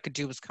best I could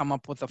do was come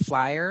up with a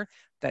flyer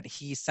that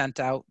he sent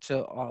out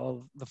to all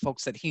of the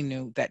folks that he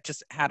knew that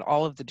just had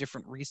all of the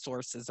different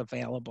resources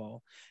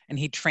available. And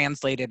he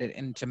translated it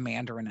into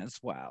Mandarin as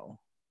well.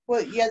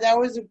 Well, yeah, that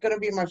was going to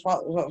be my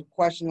follow-up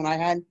question that I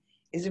had,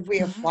 is if we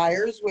have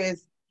flyers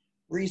with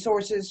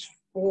resources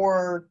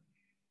for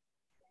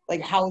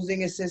like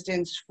housing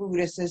assistance, food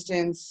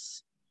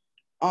assistance,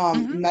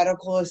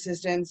 medical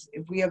assistance,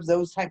 if we have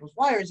those type of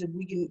flyers, if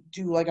we can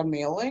do like a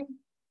mailing,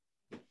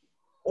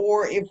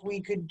 or if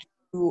we could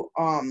do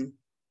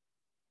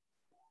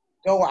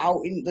go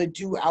out and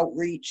do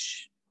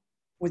outreach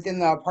within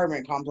the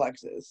apartment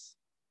complexes.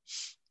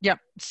 Yep.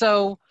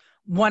 So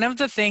one of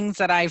the things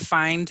that I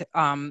find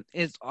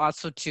is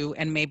also too,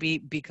 and maybe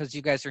because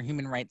you guys are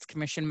Human Rights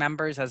Commission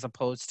members as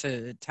opposed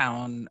to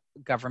town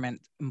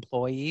government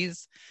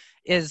employees,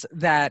 is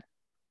that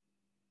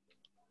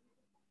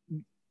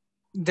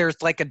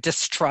there's like a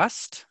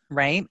distrust,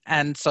 right?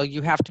 And so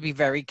you have to be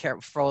very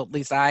careful. At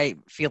least I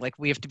feel like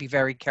we have to be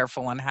very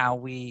careful on how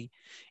we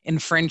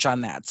infringe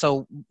on that.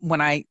 So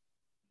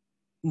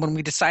when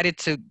we decided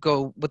to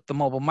go with the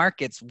mobile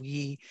markets,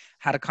 we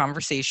had a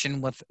conversation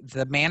with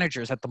the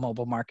managers at the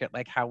mobile market.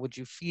 Like, how would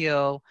you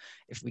feel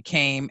if we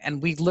came? And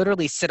we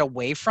literally sit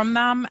away from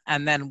them.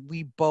 And then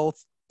we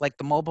both, like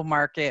the mobile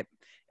market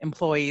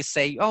employees,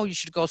 say, oh, you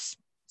should go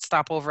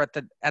stop over at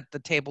the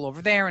table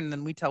over there. And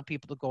then we tell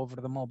people to go over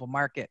to the mobile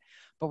market.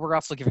 But we're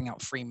also giving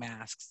out free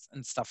masks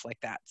and stuff like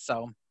that.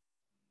 So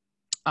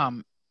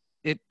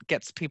it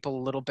gets people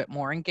a little bit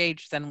more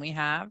engaged than we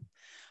have.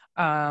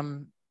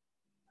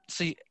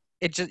 So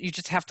you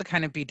just have to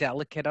kind of be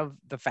delicate of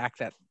the fact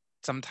that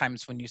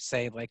sometimes when you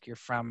say like you're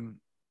from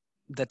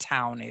the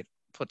town, it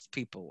puts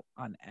people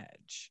on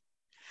edge.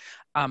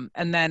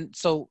 And then,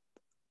 so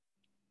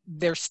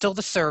there's still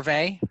the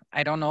survey.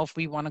 I don't know if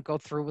we want to go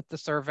through with the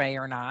survey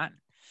or not.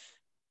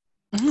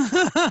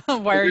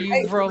 Why are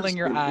you rolling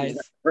your eyes?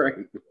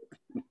 Are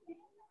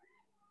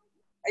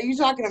you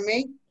talking to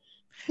me?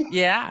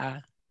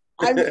 Yeah.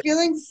 I'm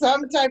feeling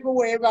some type of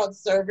way about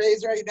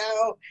surveys right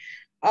now.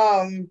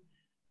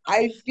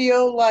 I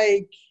feel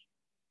like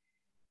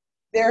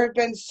there have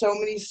been so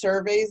many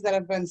surveys that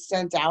have been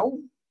sent out,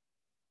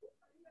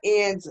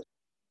 and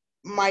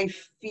my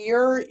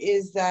fear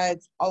is that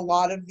a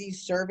lot of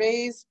these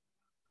surveys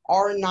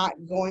are not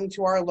going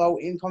to our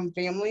low-income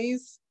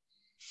families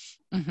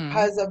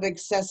because of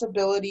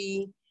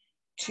accessibility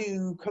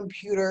to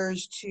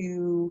computers,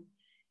 to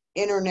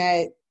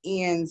internet,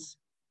 and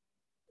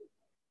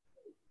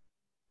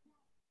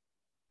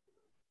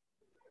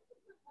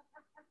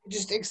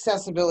just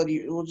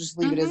accessibility. We'll just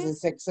leave it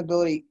as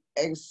accessibility.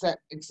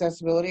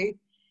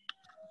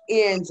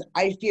 And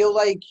I feel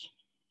like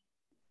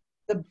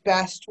the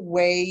best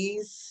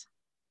ways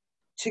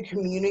to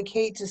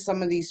communicate to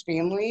some of these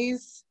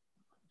families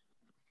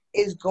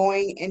is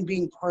going and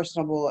being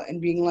personable and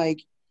being like,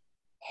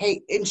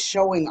 hey, and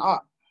showing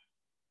up.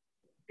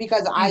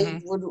 Because I,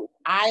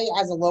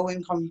 as a low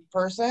income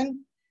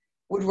person,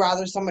 would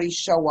rather somebody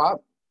show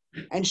up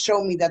and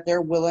show me that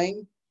they're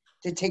willing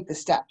to take the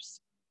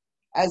steps,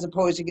 as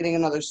opposed to getting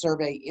another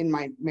survey in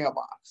my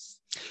mailbox.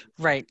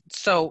 Right.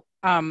 So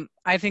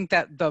I think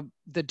that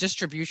the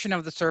distribution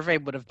of the survey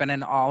would have been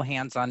an all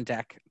hands on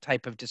deck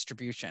type of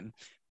distribution,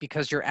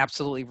 because you're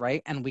absolutely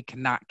right. And we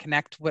cannot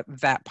connect with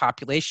that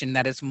population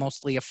that is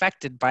mostly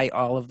affected by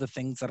all of the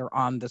things that are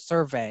on the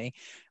survey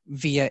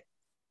via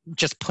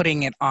just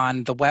putting it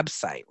on the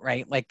website,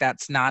 right? Like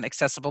that's not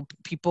accessible.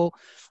 People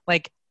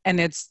like, and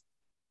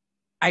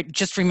I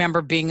just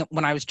remember being,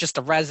 when I was just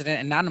a resident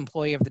and not an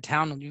employee of the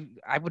town,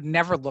 I would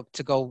never look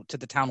to go to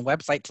the town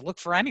website to look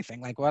for anything.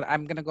 Like, what,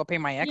 I'm going to go pay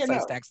my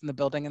excise tax in the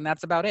building and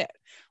that's about it,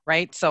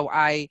 right? So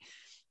I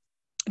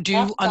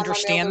do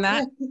understand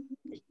that.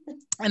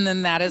 And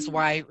then that is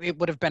why it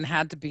would have been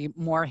had to be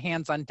more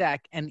hands on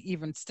deck. And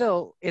even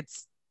still,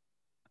 it's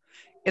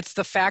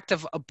the fact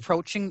of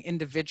approaching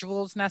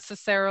individuals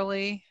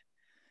necessarily,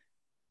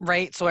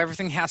 right? So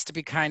everything has to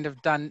be kind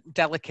of done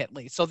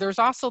delicately. So there's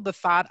also the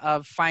thought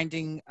of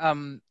finding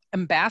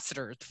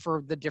ambassadors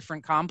for the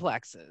different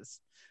complexes,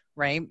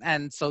 right?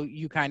 And so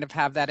you kind of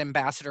have that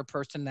ambassador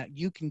person that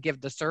you can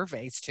give the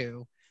surveys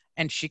to,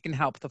 and she can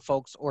help the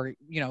folks, or,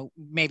 you know,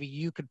 maybe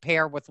you could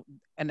pair with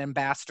an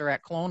ambassador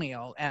at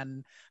Colonial,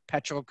 and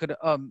Petra could,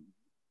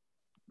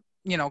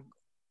 you know,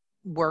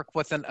 work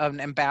with an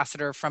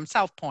ambassador from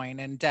South Point,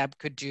 and Deb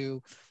could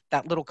do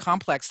that little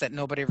complex that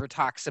nobody ever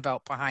talks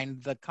about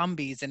behind the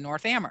Cumbies in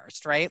North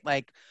Amherst, right?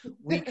 Like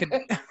we could,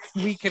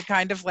 we could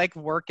kind of like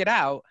work it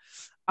out.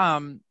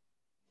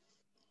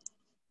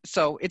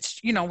 So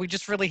it's, you know, we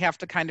just really have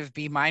to kind of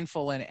be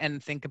mindful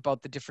and think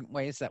about the different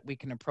ways that we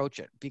can approach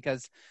it.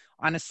 Because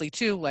honestly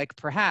too, like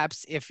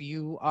perhaps if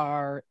you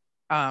are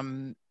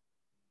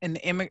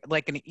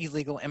like an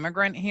illegal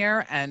immigrant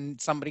here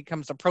and somebody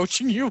comes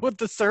approaching you with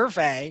the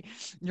survey,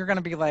 you're going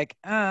to be like,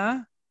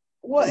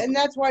 Well, and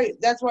that's why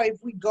if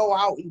we go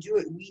out and do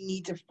it, we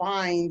need to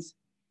find,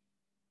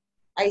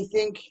 I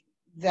think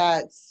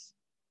that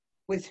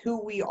with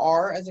who we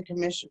are as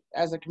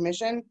a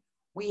commission,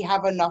 we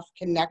have enough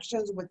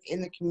connections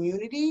within the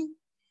community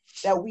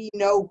that we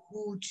know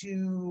who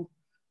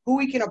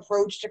we can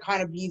approach to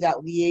kind of be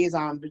that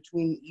liaison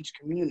between each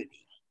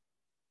community.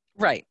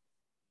 Right.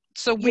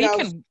 So we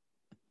can,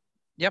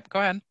 yep, go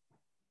ahead.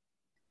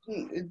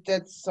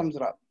 That sums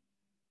it up.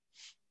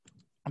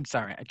 I'm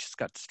sorry, I just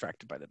got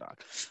distracted by the dog.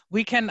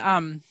 We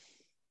can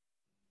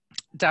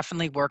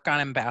definitely work on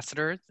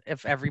ambassadors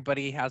if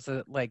everybody has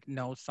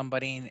knows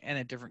somebody in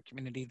a different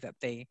community that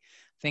they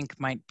think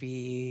might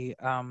be,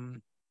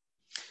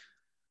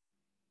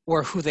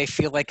 or who they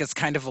feel like is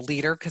kind of a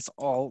leader, because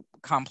all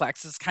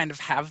complexes kind of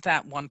have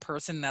that one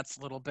person that's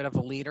a little bit of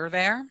a leader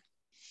there.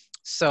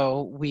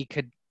 So we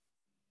could,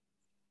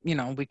 you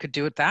know, we could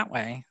do it that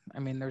way. I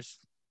mean,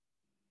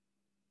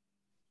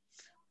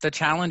 the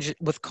challenge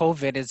with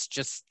COVID is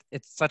just,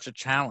 it's such a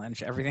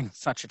challenge. Everything's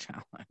such a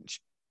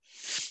challenge.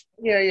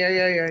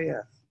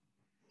 Yeah.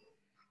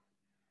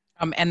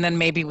 And then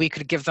maybe we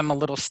could give them a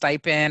little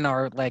stipend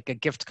or like a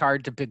gift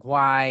card to Big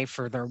Y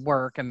for their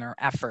work and their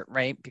effort,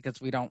 right?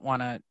 Because we don't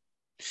want to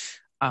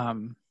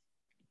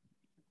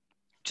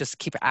just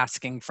keep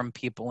asking from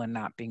people and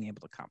not being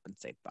able to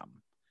compensate them.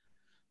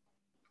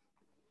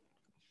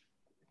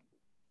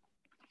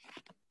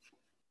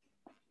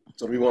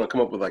 So do we want to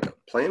come up with like a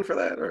plan for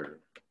that, or?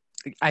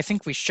 I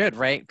think we should,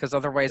 right? Because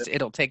otherwise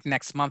it'll take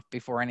next month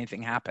before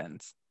anything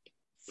happens.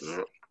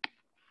 Yeah.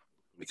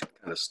 We can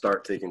kind of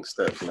start taking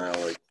steps now.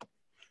 Like,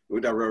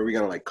 are we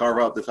gonna like carve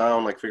out the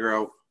town, like figure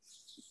out,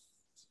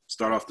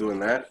 start off doing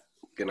that,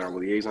 getting our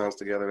liaisons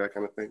together, that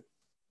kind of thing?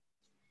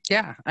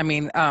 Yeah, I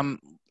mean,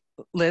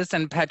 Liz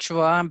and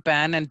Petra,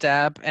 Ben and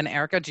Deb and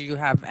Erica, do you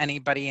have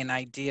anybody an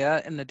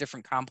idea in the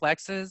different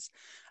complexes?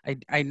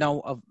 I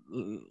know of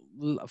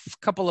a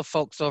couple of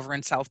folks over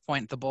in South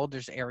Point, the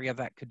Boulders area,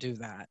 that could do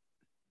that.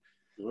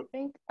 I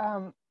think,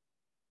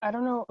 I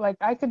don't know, like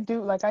I could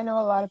do, like I know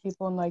a lot of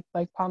people in like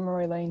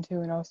Pomeroy Lane too,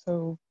 and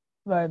also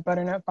like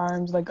Butternut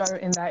Farms, like are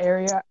in that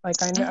area. Like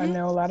I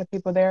know a lot of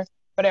people there,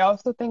 but I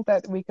also think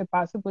that we could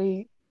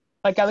possibly,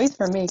 like at least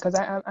for me, because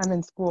I'm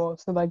in school,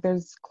 so like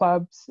there's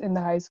clubs in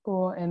the high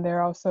school, and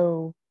they're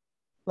also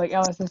like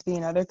LSSD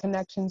and other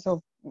connections.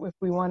 So if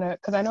we want to,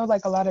 because I know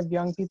like a lot of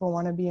young people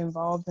want to be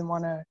involved and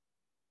want to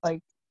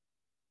like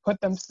put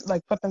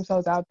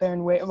themselves out there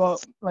and wait, well,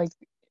 like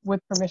with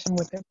permission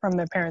from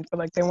their parents, but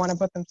like they want to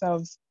put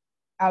themselves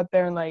out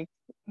there and like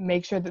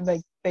make sure that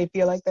like they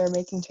feel like they're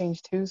making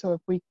change too. So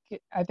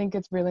I think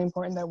it's really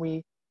important that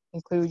we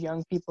include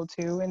young people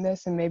too in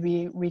this, and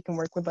maybe we can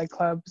work with like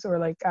clubs, or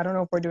like I don't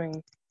know if we're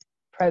doing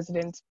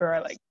presidents for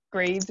our like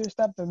grades or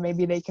stuff, but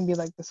maybe they can be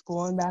like the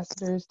school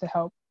ambassadors to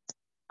help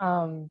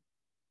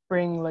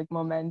bring like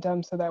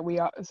momentum, so that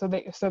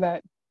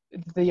that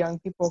the young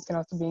people can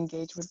also be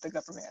engaged with the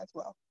government as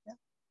well.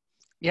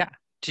 Yeah.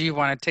 Do you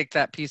want to take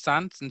that piece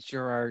on, since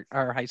you're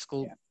our high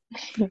school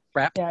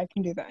rep? Yeah, I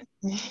can do that.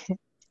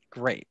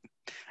 Great.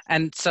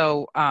 And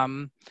so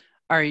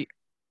you're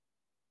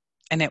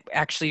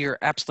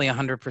absolutely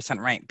 100%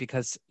 right,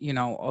 because, you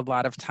know, a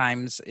lot of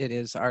times it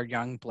is our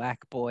young Black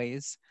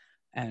boys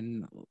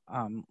and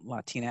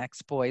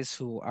Latinx boys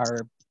who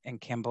are in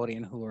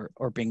Cambodian who are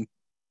or being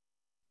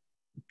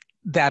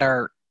that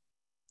are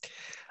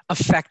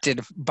affected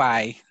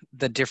by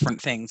the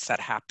different things that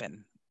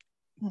happen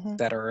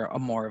that are a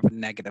more of a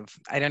negative.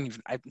 I'm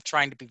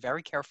trying to be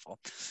very careful.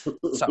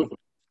 So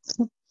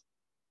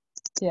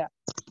yeah.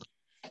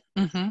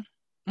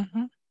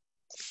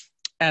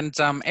 And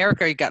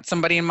Erica, you got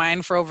somebody in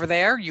mind for over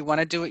there? You want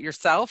to do it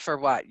yourself or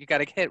what? You got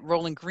to hit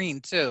rolling green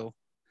too.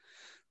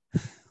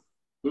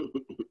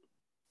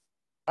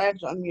 I have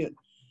to unmute.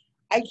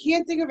 I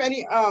can't think of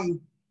any.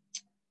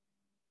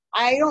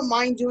 I don't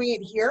mind doing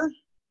it here.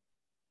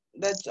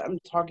 I'm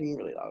talking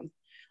really loud.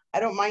 I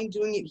don't mind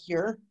doing it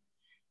here.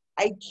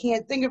 I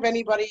can't think of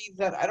anybody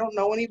I don't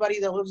know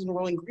anybody that lives in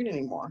Rolling Green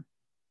anymore.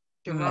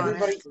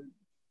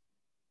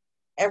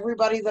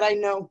 Everybody that I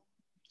know.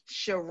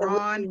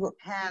 Sharon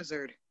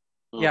Hazard.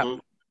 Yeah.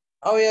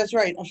 Oh, yeah, that's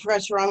right. I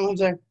forgot Sharon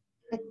lives there.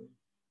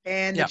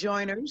 And the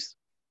Joiners.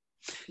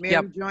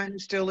 Mary Joyner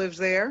still lives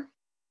there.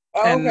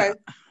 Oh, okay.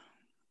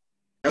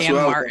 And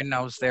Martin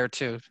knows there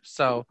too.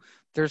 So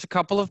there's a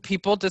couple of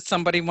people. Does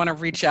somebody want to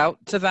reach out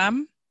to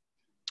them?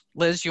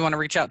 Liz, you want to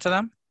reach out to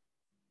them?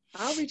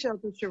 I'll reach out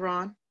to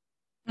Sharon.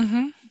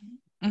 I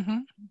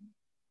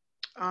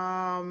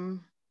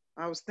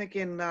was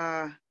thinking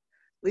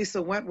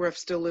Lisa Wentworth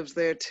still lives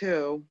there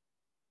too.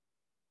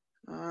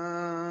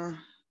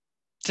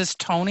 Does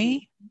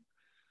Tony?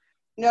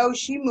 No,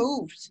 she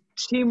moved.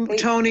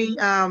 Tony,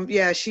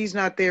 yeah, she's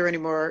not there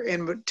anymore.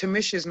 And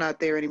Tamisha's not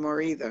there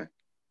anymore either.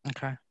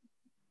 Okay.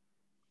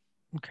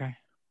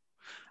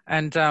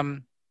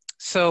 And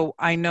so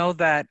I know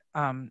that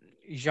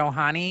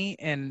Johanny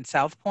in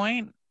South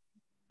Point,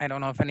 I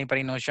don't know if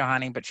anybody knows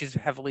Johanny, but she's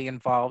heavily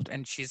involved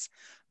and she's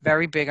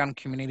very big on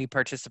community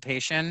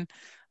participation.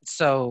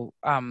 So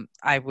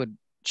I will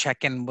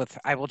check in with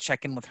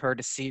her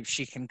to see if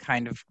she can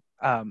kind of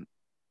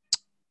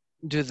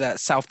do the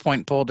South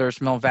Point,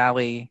 Boulders, Mill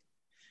Valley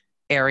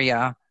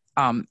area.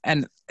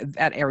 And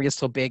that area is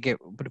so big,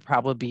 it would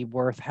probably be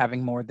worth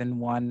having more than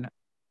one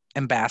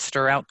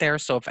ambassador out there.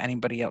 So if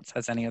anybody else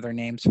has any other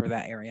names for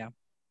that area.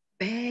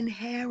 Ben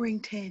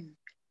Harrington.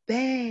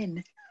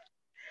 Ben.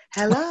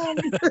 Hello.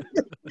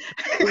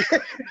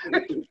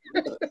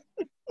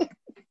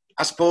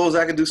 I suppose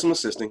I could do some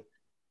assisting.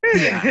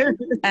 Yeah.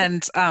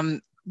 And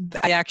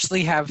I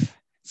actually have,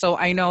 so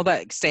I know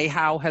that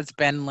Sehao has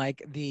been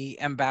like the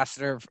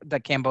ambassador, the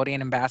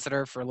Cambodian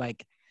ambassador for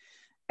like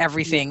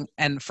everything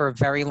and for a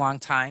very long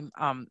time.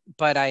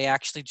 But I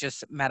actually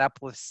just met up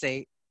with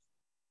Seth,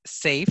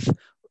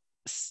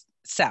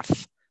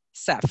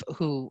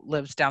 who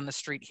lives down the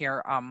street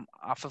here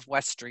off of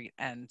West Street.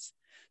 And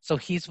so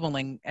he's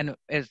willing and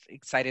is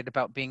excited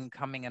about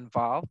becoming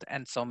involved.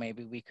 And so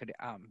maybe we could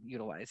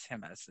utilize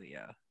him as the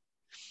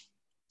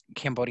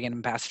Cambodian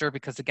ambassador,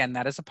 because again,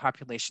 that is a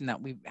population that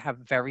we have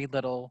very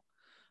little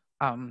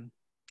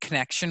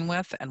connection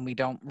with, and we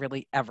don't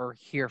really ever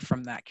hear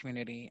from that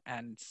community.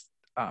 And,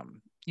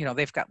 you know,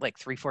 they've got like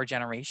 3-4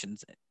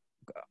 generations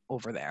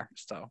over there,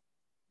 so.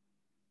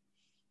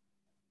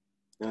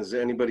 Is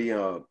there anybody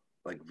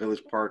like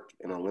Village Park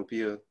in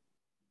Olympia?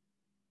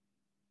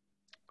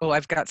 Oh,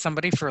 I've got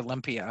somebody for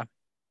Olympia.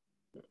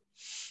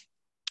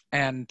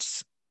 And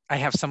I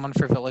have someone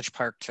for Village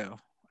Park too,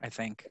 I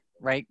think,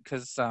 right?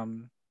 Because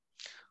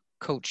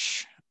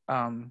Coach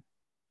Antonio,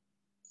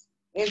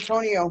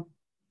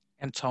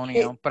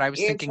 but I was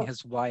thinking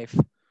his wife.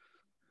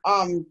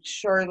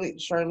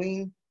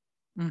 Charlene.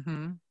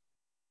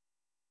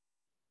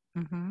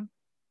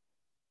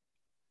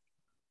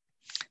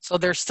 So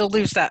there still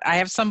lives that. I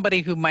have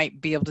somebody who might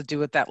be able to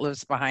do it that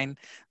lives behind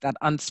that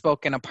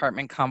unspoken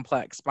apartment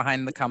complex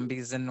behind the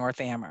Cumbies in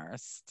North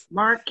Amherst.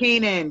 Mark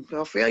Keenan,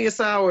 Ophelia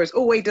Sowers.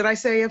 Oh, wait, did I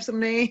say I have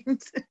some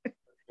names?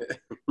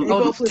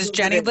 Oh, does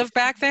Jenny live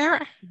back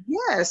there?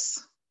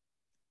 Yes.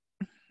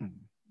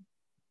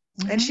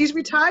 And she's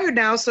retired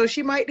now, so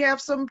she might have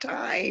some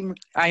time.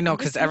 I know,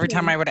 because every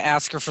time I would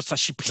ask her for something,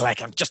 she'd be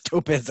like, I'm just too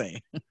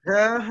busy.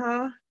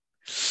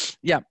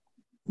 Yep.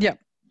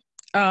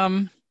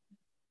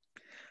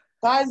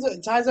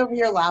 Ty's over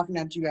here laughing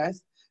at you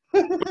guys.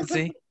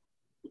 See?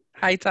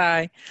 Hi,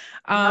 Ty.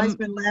 Ty's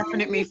been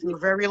laughing at me for a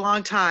very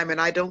long time,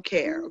 and I don't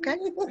care, okay?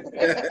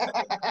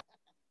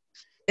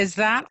 Is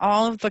that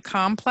all of the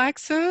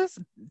complexes?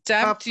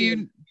 Deb, do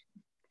you...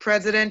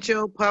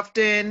 Presidential,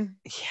 Puffton.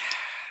 Yeah.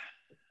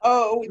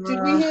 Oh,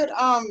 did we hit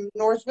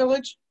North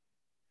Village?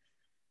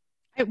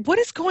 What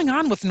is going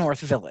on with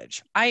North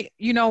Village? There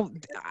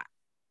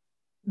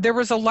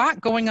was a lot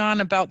going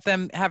on about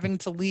them having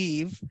to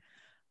leave,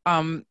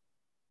 and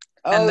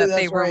that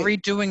they were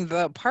redoing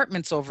the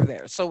apartments over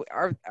there. So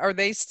are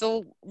they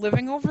still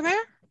living over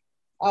there?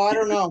 Oh, I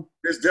don't know.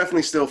 There's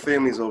definitely still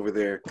families over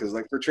there because,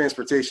 like, for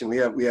transportation, we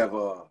have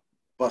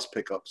bus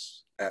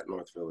pickups at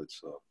North Village.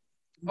 So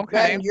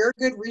okay, Ben, you're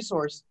a good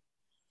resource.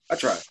 I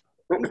try.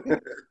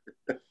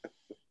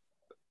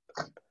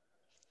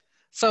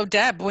 So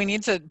Deb, we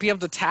need to be able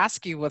to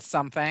task you with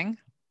something,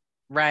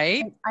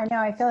 right? I know.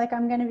 I feel like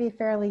I'm going to be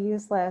fairly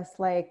useless.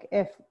 Like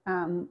if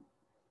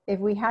if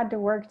we had to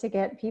work to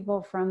get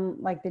people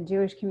from like the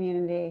Jewish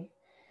community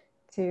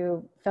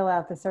to fill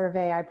out the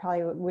survey, I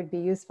probably would be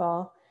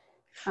useful.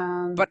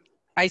 But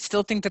I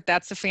still think that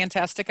that's a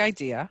fantastic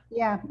idea.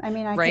 Yeah, I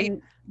mean, I right?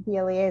 can be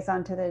a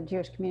liaison to the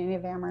Jewish community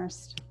of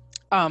Amherst.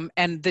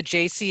 And the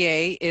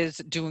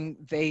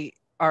JCA they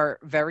are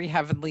very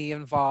heavily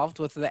involved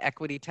with the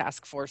equity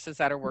task forces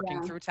that are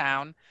working through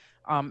town.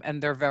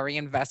 And they're very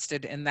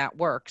invested in that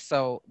work.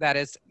 So that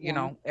is, you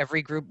know,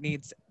 every group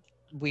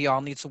we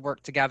all need to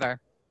work together.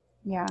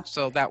 Yeah.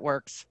 So that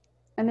works.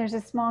 And there's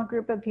a small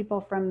group of people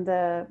from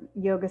the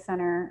yoga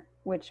center,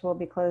 which will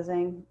be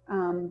closing.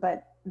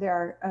 But there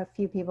are a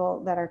few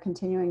people that are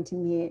continuing to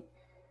meet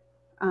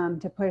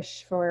to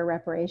push for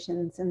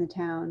reparations in the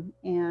town,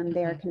 and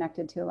they are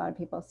connected to a lot of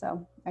people.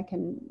 So I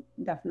can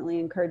definitely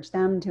encourage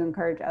them to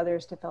encourage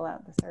others to fill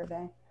out the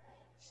survey.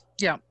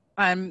 Yeah.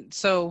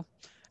 So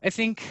I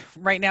think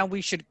right now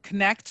we should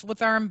connect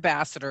with our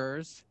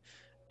ambassadors.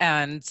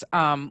 And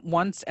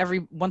once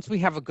we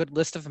have a good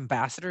list of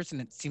ambassadors,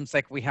 and it seems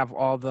like we have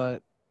all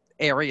the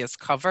areas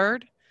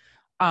covered,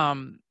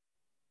 and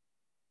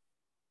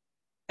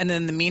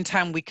in the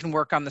meantime, we can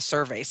work on the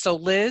survey. So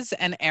Liz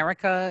and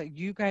Erica,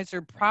 you guys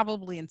are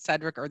probably, and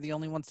Cedric are the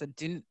only ones that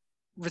didn't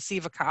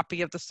receive a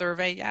copy of the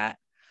survey yet.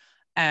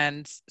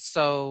 And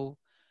so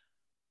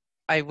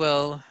I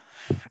want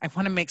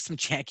to make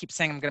I keep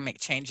saying I'm going to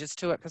make changes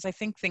to it, because I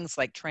think things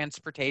like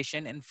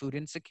transportation and food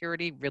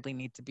insecurity really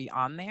need to be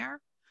on there.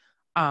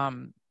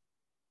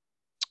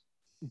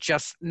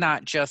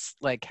 Not just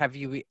like,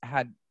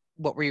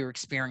 what were your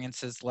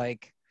experiences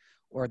like,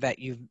 or that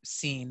you've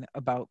seen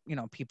about, you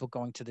know, people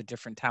going to the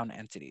different town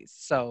entities.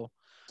 So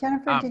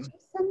Jennifer, did you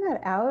send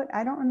that out?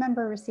 I don't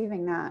remember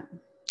receiving that.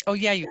 Oh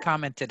yeah, you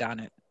commented on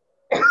it.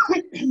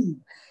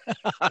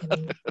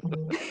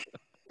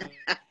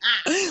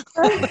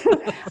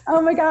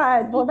 Oh my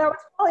God. Well, that was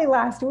probably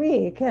last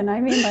week. And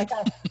I mean, like,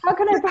 how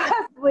can I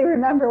possibly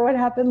remember what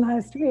happened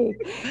last week?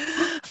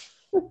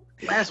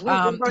 Last week,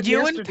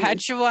 you and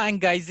Petua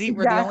and Gazit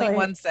were the only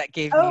ones that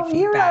gave me feedback.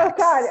 You were, oh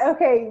God.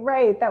 Okay,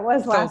 right. That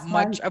was last so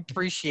much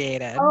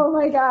appreciated. Oh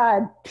my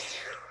God.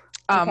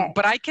 Okay.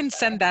 But I can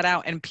send that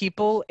out, and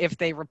people, if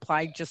they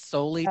reply just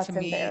solely to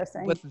me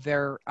with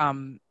their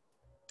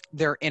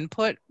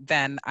input,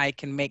 then I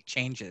can make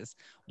changes.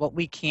 What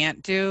we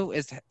can't do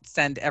is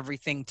send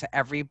everything to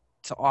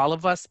all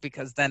of us,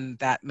 because then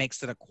that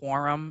makes it a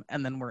quorum,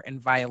 and then we're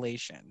in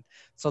violation.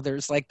 So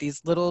there's like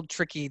these little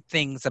tricky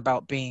things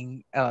about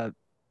being on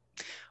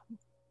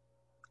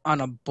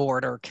a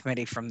board or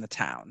committee from the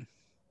town.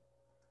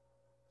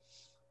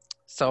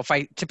 So if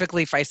I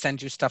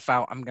send you stuff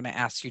out, I'm going to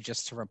ask you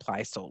just to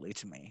reply solely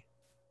to me.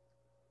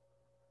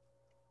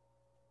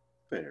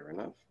 Fair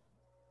enough.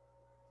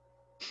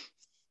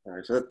 All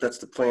right, so that's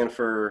the plan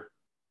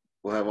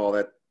we'll have all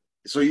that.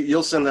 So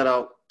you'll send that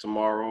out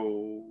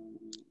tomorrow?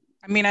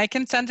 I mean, I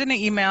can send an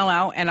email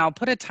out, and I'll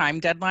put a time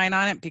deadline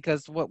on it,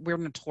 because what we're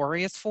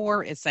notorious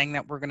for is saying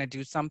that we're going to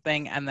do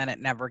something and then it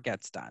never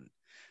gets done,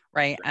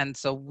 right? And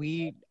so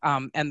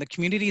and the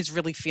community is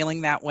really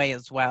feeling that way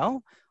as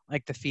well,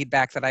 like the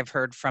feedback that I've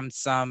heard from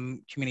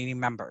some community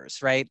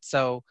members, right?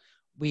 So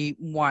we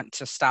want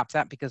to stop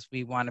that, because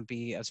we want to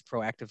be as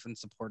proactive and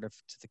supportive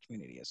to the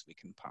community as we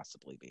can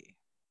possibly be.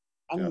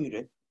 I'm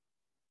muted.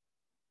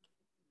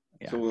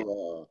 Yeah.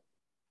 So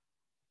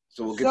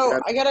we'll get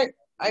that.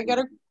 I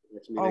gotta.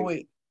 Oh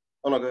wait.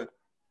 Oh no, go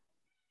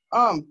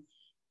ahead.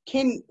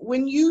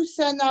 When you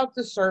send out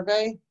the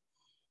survey,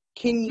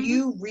 can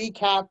you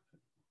recap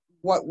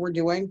what we're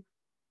doing?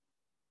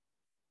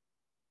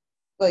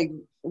 Like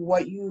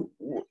what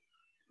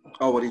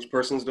what each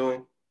person's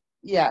doing?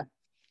 Yeah.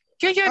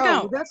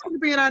 No. That's going to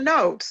be in our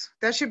notes.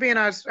 That should be in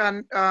our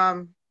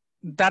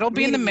that'll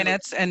be in the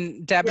minutes,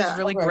 and Deb is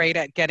really great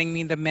at getting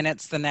me the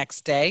minutes the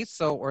next day,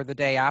 or the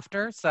day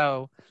after.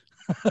 So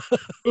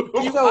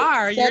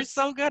you're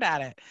so good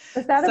at it.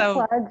 Is that a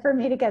plug for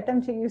me to get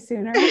them to you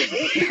sooner?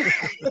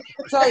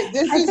 So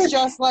this is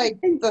just like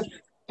the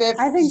fifth.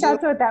 I think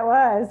that's what that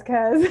was,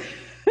 because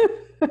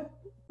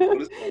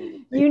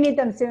you need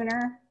them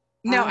sooner.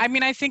 No, I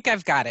mean, I think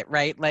I've got it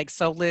right. Like,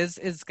 so Liz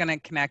is going to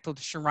connect with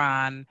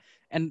Sharon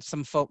and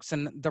some folks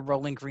in the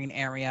Rolling Green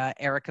area.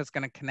 Erica's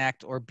going to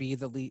connect or be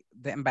the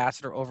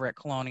ambassador over at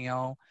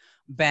Colonial.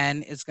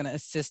 Ben is going to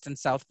assist in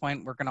South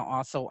Point. We're going to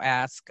also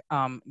ask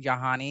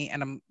Yahani,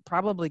 and I'm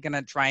probably going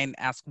to try and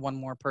ask one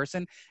more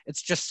person.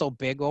 It's just so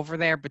big over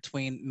there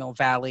between Mill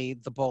Valley,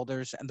 the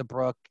Boulders, and the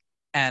Brook,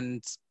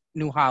 and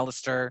New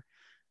Hollister,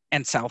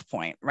 and South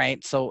Point,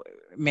 right? So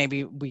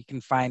maybe we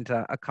can find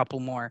a couple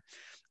more.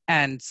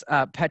 And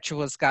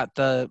Petua's got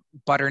the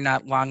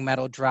Butternut, Long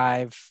Meadow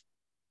Drive,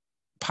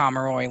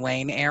 Pomeroy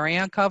Lane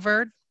area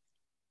covered.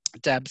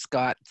 Deb's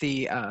got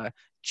the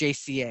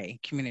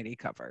JCA community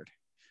covered,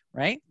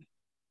 right?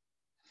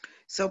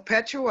 So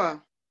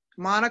Petua,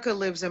 Monica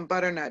lives in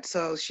Butternut,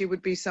 so she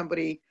would be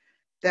somebody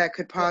that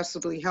could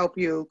possibly help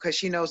you, because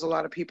she knows a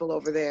lot of people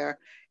over there.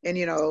 And,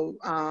 you know,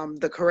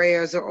 the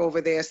Correas are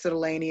over there,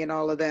 Cittadini and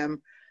all of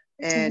them.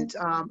 And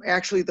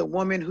actually the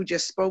woman who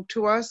just spoke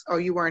to us,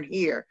 you weren't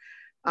here,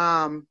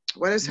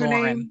 What is her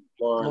Lauren. name?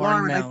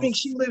 Lauren I think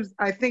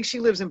Mills. she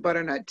lives in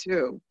Butternut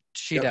too.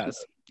 She Yep.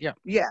 does. Yeah.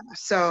 Yeah,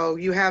 so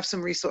you have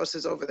some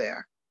resources over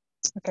there.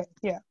 Okay,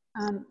 yeah.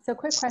 So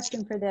quick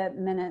question for the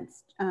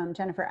minutes,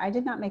 Jennifer. I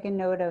did not make a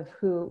note of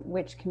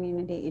which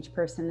community each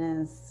person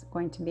is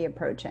going to be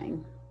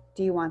approaching.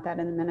 Do you want that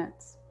in the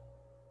minutes?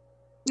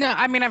 No,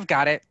 I mean, I've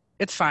got it.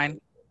 It's fine.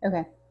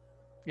 Okay.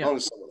 Yeah. As long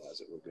as someone has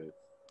it, we're good.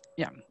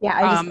 Yeah. Yeah,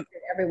 I just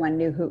figured everyone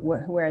knew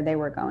where they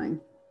were going.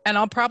 And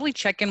I'll probably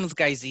check in with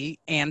Geizy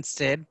and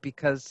Sid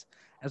because,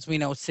 as we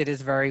know, Sid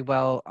is very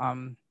well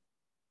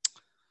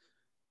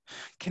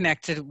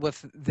connected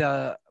with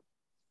the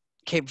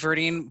Cape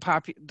Verdean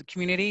the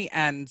community,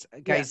 and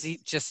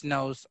Geizy just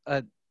knows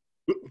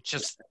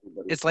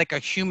it's like a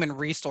human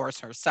resource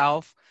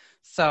herself.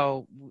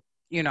 So,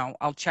 you know,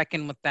 I'll check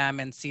in with them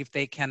and see if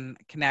they can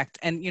connect.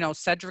 And, you know,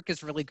 Cedric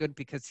is really good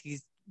because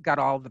he's got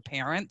all the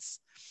parents.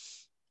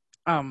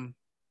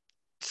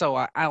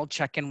 So I'll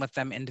check in with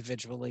them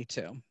individually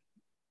too.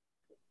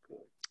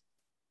 All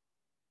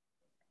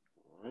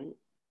right.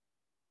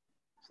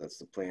 So that's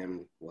the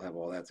plan. We'll have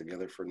all that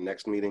together for the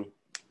next meeting.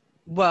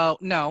 Well,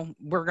 no,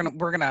 we're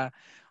gonna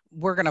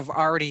have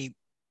already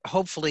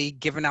hopefully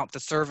given out the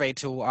survey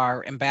to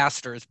our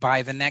ambassadors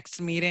by the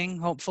next meeting,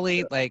 hopefully.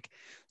 Yeah. Like,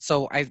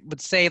 so I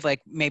would say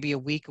like maybe a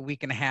week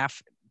and a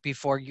half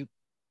before you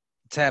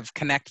to have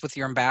connect with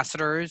your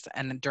ambassadors.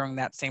 And during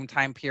that same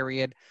time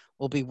period,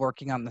 we'll be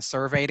working on the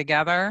survey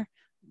together,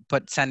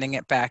 but sending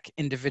it back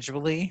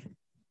individually,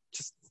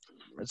 just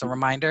as a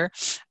reminder.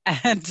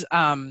 And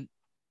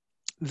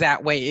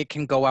that way it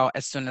can go out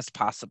as soon as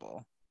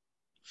possible.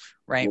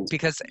 Right,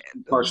 because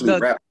partially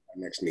wrap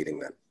next meeting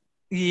then.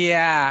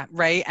 Yeah,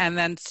 right. And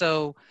then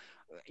so,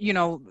 you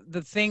know,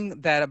 the thing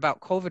that about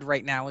COVID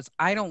right now is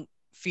I don't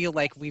feel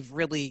like we've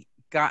really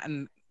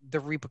gotten the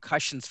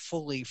repercussions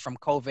fully from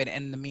COVID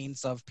and the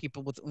means of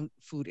people with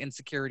food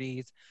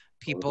insecurities,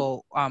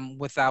 people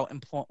without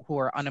who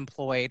are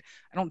unemployed.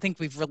 I don't think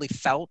we've really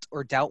felt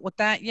or dealt with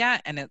that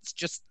yet, and it's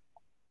just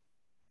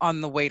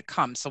on the way to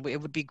come. So it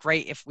would be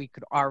great if we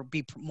could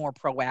be more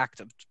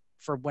proactive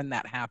for when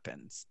that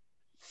happens.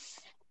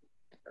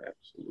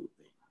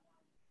 Absolutely.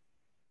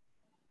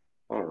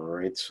 All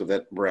right, so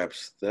that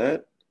wraps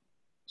that.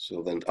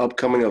 So then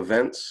upcoming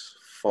events,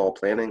 fall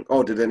planning.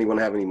 Oh, did anyone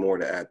have any more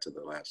to add to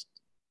the last?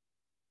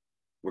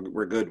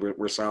 We're good.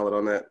 We're solid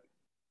on that.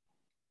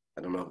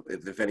 I don't know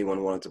if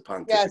anyone wanted to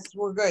pontificate. Yes,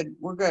 we're good.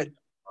 We're good.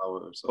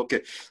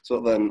 Okay,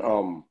 so then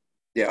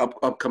yeah,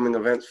 upcoming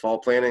events, fall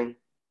planning.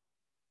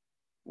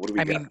 What do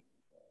we got?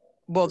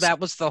 Well, that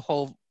was the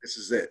whole. This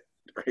is it,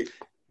 right?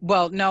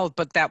 Well, no,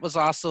 but that was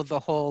also the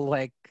whole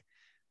like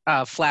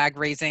flag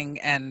raising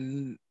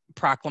and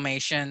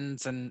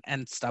proclamations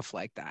and stuff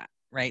like that,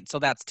 right? So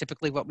that's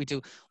typically what we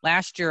do.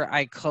 Last year,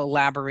 I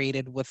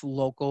collaborated with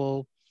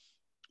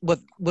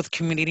with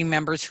community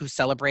members who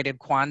celebrated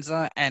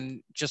Kwanzaa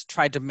and just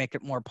tried to make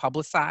it more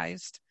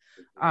publicized,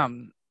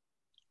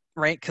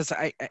 right? Because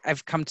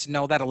I've come to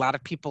know that a lot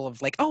of people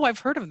have like, oh, I've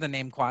heard of the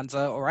name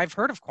Kwanzaa or I've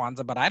heard of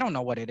Kwanzaa, but I don't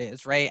know what it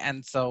is, right?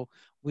 And so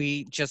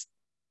we just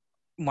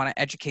want to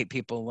educate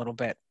people a little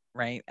bit,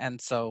 right? And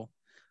so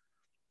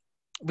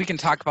we can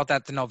talk about that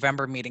at the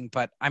November meeting,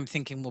 but I'm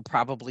thinking we'll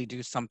probably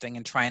do something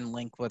and try and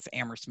link with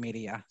Amherst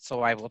Media.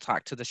 So I will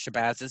talk to the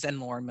Shabazes, and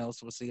Lauren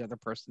Mills was the other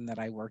person that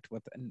I worked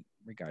with in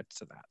regards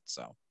to that.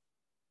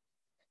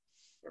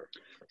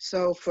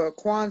 So for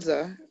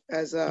Kwanzaa,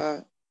 as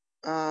a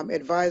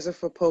advisor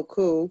for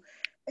POCU,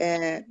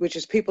 and which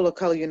is People of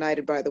Color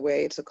United, by the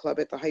way, it's a club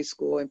at the high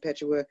school, and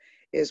Petua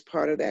is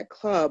part of that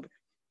club.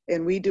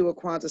 And we do a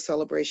Kwanzaa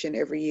celebration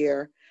every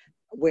year.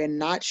 We're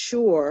not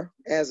sure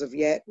as of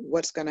yet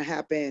what's going to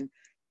happen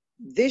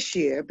this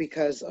year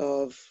because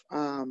of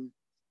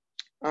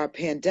our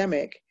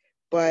pandemic,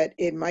 but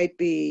it might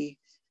be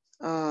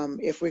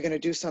if we're going to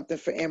do something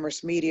for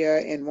Amherst Media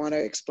and want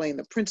to explain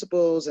the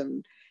principles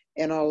and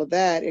all of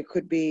that, it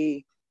could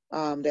be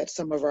that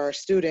some of our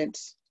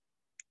students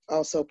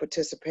also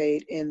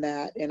participate in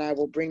that. And I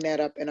will bring that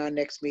up in our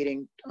next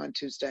meeting on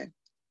Tuesday.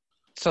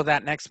 So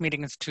that next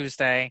meeting is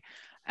Tuesday.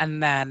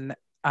 And then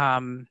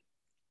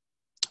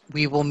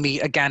we will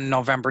meet again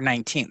November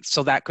 19th.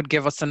 So that could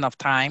give us enough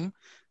time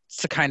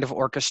to kind of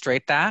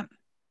orchestrate that.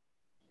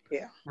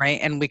 Yeah. Right.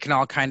 And we can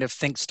all kind of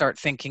start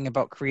thinking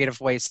about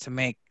creative ways to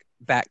make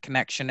that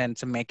connection and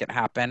to make it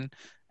happen.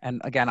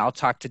 And again, I'll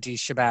talk to Dee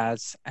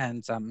Shabazz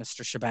and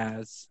Mr.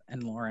 Shabazz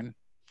and Lauren.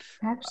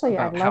 Actually,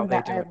 I love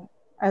that.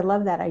 I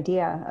love that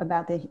idea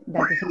about that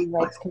the Human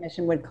Rights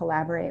Commission would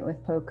collaborate with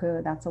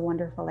POCU. That's a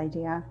wonderful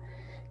idea.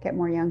 Get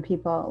more young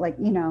people, like,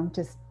 you know,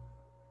 just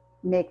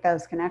make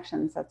those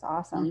connections. That's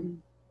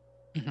awesome.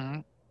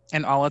 Mm-hmm.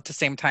 And all at the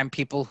same time,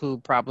 people who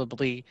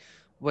probably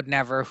would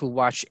never, who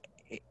watch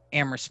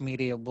Amherst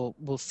Media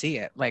will see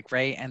it, like,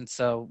 right? And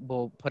so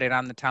we'll put it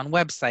on the town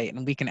website,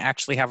 and we can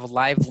actually have a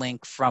live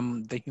link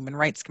from the Human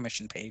Rights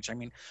Commission page. I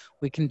mean,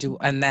 we can do,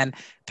 and then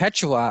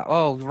Petua,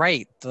 oh,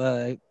 right,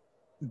 the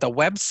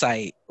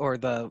website or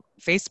the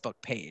Facebook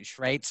page,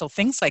 right? So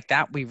things like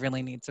that, we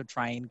really need to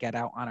try and get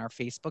out on our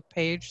Facebook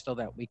page so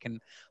that we can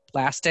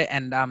blast it.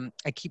 And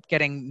I keep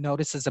getting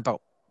notices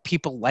about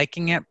people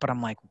liking it, but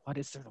I'm like, what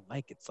is there to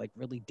like? It's like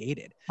really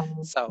dated.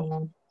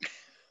 So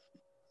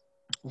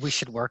we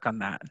should work on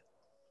that.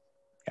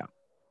 Yeah.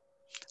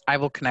 I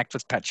will connect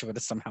with Petua to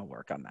somehow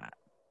work on that.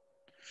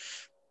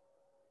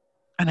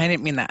 And I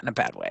didn't mean that in a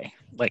bad way.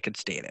 Like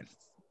it's dated.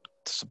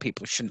 So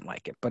people shouldn't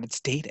like it, but it's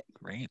dated,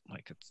 right?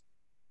 Like it's.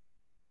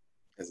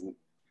 I'm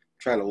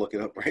trying to look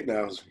it up right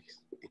now.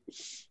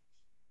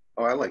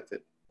 Oh, I liked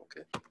it.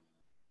 Okay.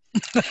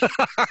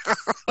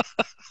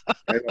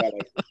 I know I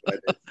liked it, but I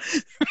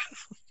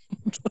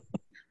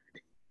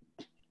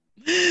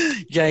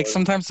did. Yeah,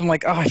 sometimes I'm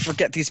like, oh, I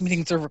forget these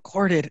meetings are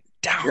recorded.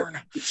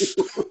 Darn.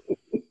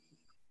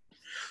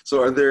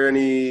 So are there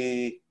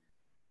any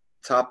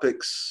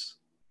topics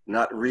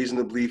not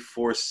reasonably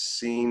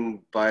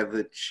foreseen by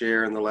the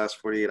chair in the last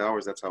 48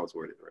 hours? That's how it's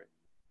worded, right?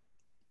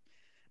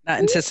 Not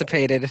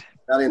anticipated.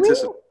 Not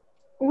anticipated.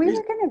 We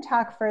were going to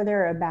talk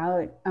further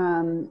about,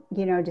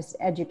 you know, just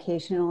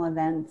educational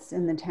events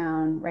in the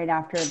town right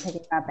after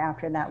picking up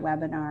after that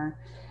webinar.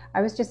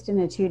 I was just in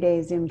a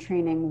 2-day Zoom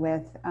training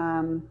with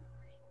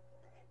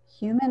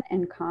Human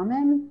in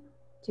Common.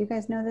 Do you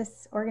guys know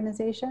this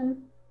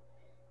organization?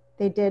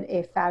 They did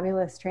a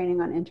fabulous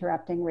training on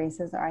interrupting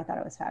racism. I thought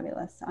it was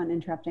fabulous on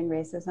interrupting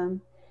racism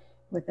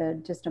with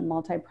just a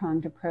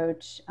multi-pronged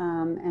approach.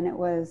 And it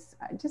was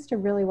just a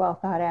really well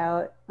thought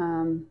out,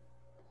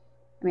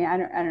 I mean, I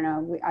don't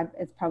know.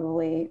 It's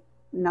probably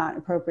not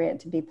appropriate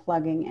to be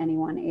plugging any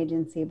one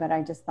agency, but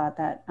I just thought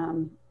that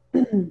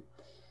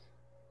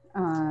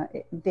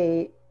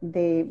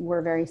they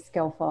were very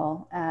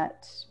skillful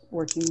at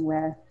working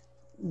with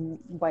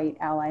white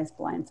allies'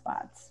 blind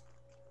spots.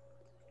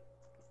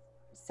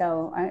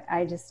 So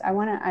I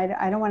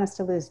don't want us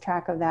to lose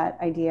track of that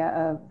idea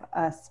of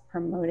us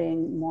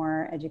promoting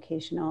more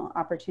educational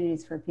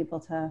opportunities for people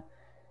to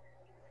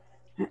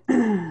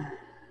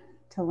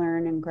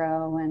learn and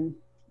grow and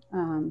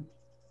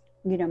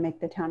you know, make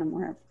the town a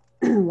more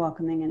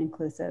welcoming and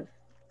inclusive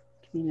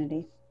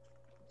community.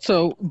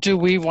 So do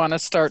we want to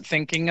start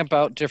thinking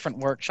about different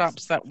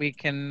workshops that we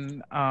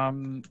can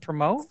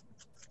promote?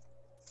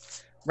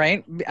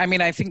 Right? I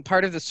mean, I think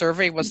part of the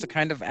survey was to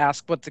kind of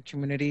ask what the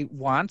community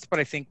wants,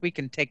 but I think we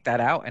can take that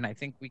out and I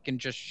think we can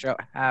just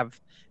have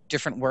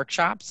different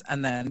workshops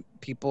and then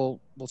people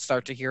will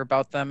start to hear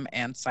about them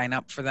and sign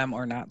up for them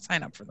or not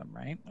sign up for them,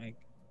 right? Like,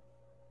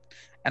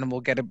 and we'll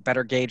get a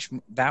better gauge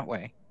that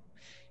way,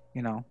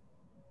 you know.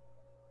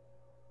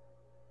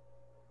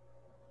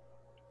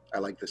 I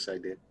like this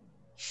idea.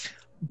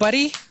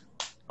 Buddy?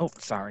 Oh,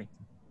 sorry.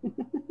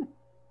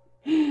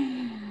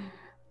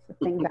 The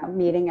thing about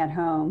meeting at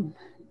home,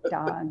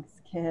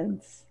 dogs,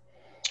 kids.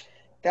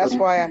 That's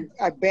why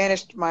I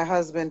banished my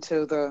husband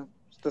to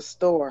the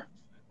store.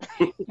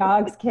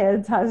 Dogs,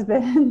 kids,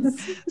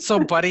 husbands. So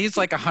Buddy's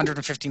like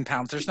 115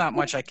 pounds. There's not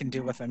much I can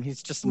do with him.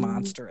 He's just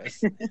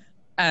monstrous.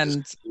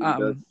 And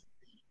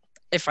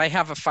if I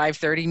have a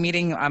 5:30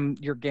 meeting,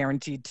 you're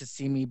guaranteed to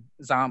see me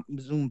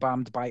Zoom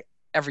bombed by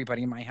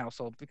everybody in my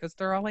household because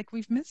they're all like,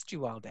 we've missed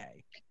you all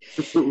day,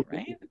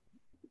 right?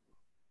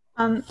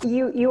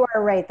 You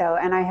are right though,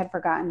 and I had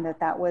forgotten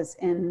that was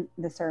in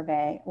the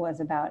survey,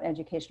 was about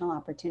educational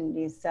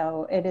opportunities.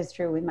 So it is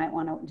true, we might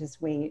want to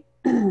just wait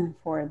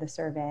for the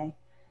survey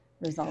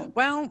results.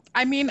 Well,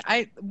 I mean,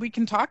 we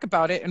can talk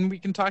about it and we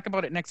can talk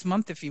about it next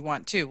month if you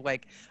want to.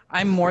 Like,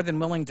 I'm more than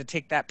willing to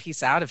take that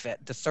piece out of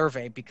it, the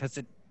survey, because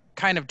it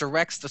kind of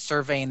directs the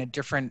survey in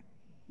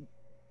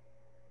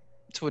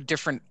to a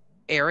different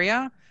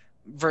area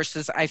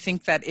versus I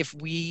think that if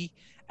we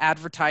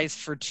advertised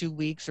for 2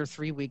 weeks or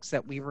 3 weeks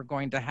that we were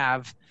going to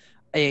have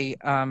a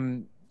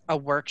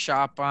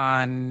workshop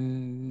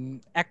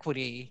on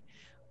equity,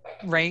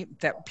 right,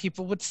 that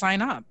people would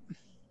sign up.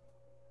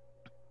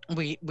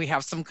 We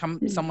have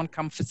someone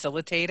come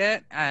facilitate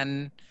it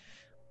and,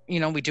 you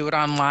know, we do it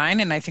online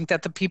and I think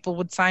that the people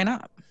would sign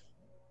up.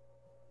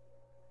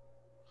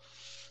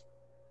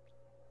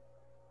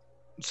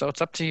 So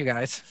it's up to you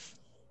guys.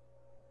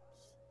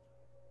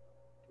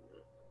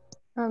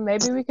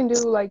 Maybe we can do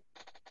like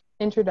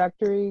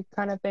introductory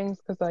kind of things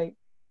because like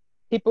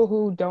people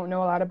who don't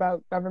know a lot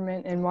about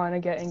government and want to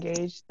get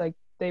engaged, like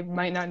they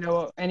might not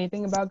know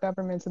anything about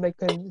government, so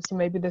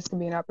maybe this can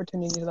be an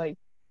opportunity to like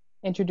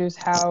introduce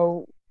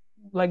how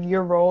like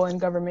your role in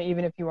government,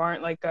 even if you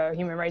aren't like a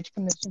human rights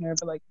commissioner,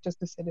 but like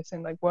just a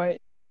citizen, like what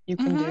you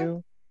can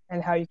do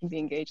and how you can be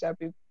engaged. That'd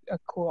be a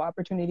cool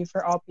opportunity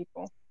for all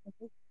people.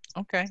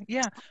 Okay,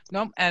 yeah,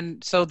 no,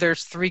 and so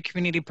there's 3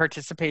 community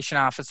participation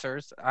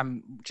officers.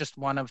 I'm just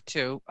one of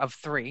 2 of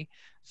 3,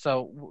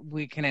 so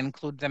we can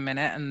include them in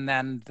it, and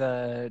then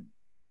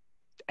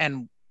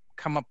and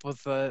come up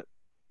with a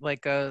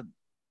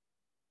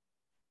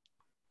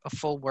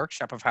full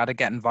workshop of how to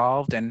get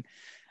involved and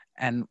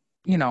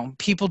you know,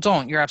 people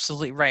don't. You're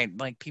absolutely right.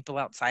 Like people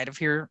outside of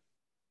here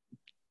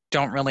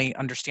don't really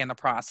understand the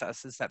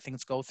processes that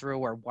things go through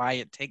or why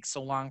it takes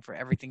so long for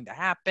everything to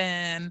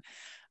happen.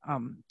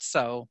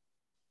 So,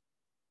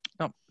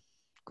 no,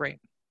 great.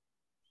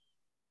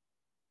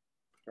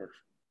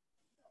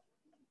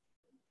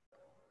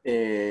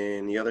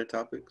 Any other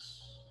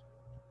topics?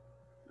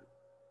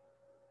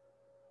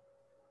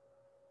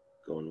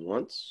 Going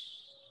once,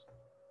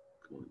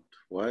 going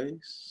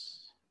twice.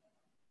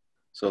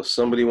 So if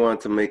somebody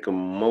wanted to make a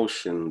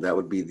motion, that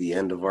would be the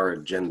end of our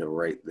agenda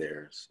right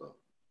there. So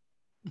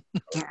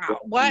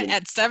What,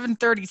 at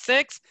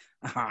 7:36?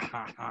 unless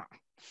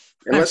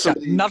I've got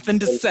somebody, nothing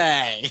to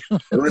say.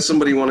 unless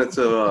somebody wanted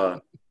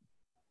to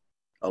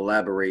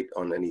elaborate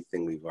on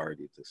anything we've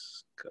already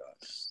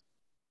discussed.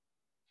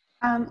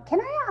 Can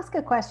I ask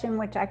a question,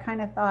 which I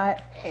kind of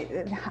thought,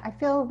 I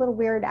feel a little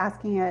weird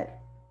asking it.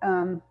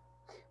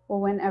 Well,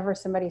 whenever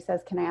somebody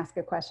says, can I ask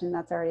a question?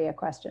 That's already a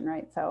question,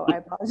 right? So I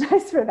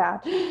apologize for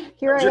that.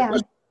 Here I am.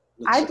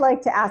 I'd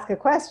like to ask a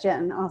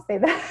question. I'll say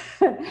that.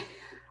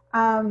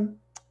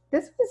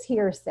 This was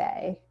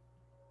hearsay.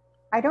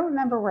 I don't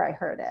remember where I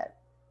heard it.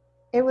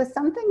 It was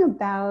something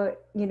about,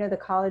 the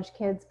college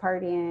kids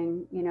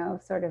partying,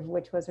 sort of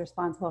which was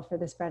responsible for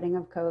the spreading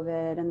of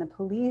COVID, and the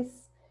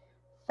police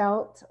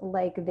felt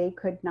like they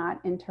could not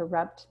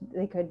interrupt,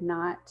 they could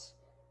not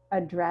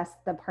address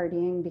the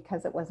partying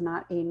because it was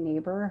not a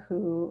neighbor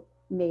who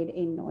made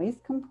a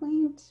noise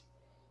complaint.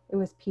 It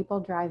was people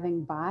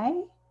driving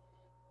by.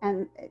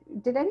 And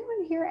did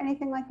anyone hear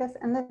anything like this?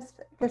 And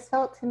this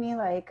felt to me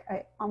like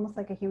almost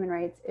like a human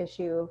rights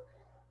issue,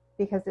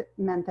 because it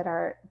meant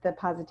that the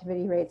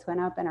positivity rates went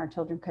up and our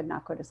children could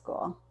not go to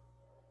school.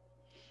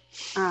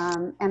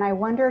 And I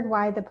wondered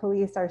why the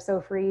police are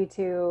so free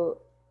to,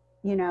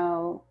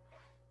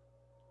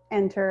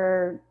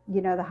 enter,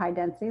 the high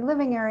density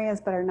living areas,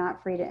 but are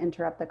not free to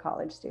interrupt the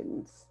college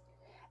students.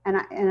 And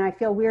I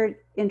feel weird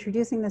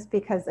introducing this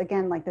because,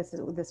 again, like this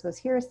was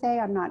hearsay.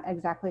 I'm not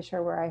exactly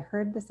sure where I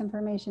heard this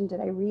information. Did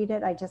I read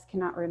it? I just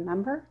cannot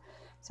remember.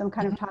 So I'm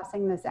kind of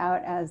tossing this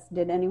out as,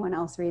 did anyone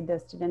else read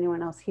this? Did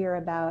anyone else hear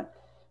about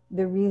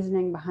the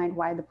reasoning behind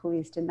why the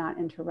police did not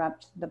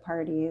interrupt the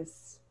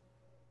parties?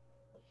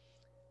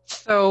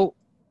 So,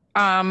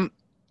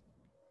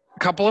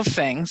 couple of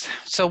things.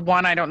 So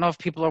one, I don't know if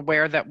people are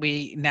aware that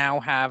we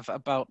now have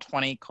about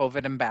 20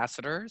 COVID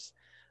ambassadors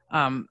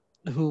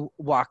who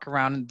walk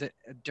around the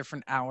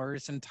different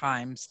hours and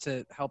times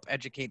to help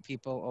educate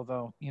people,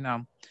 although,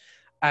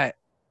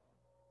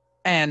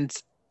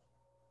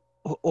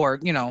 or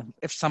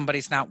if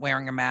somebody's not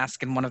wearing a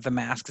mask in one of the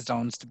mask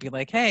zones, to be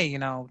like, hey,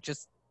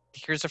 just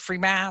here's a free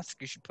mask,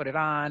 you should put it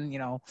on,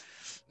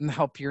 and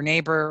help your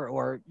neighbor,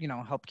 or,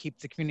 help keep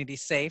the community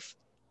safe.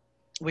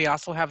 We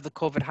also have the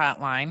COVID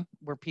hotline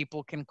where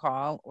people can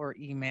call or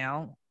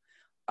email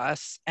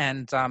us,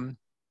 and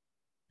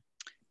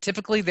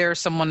typically there's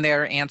someone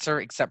there to answer,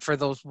 except for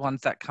those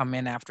ones that come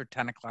in after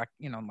 10 o'clock,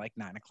 like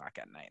 9 o'clock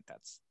at night.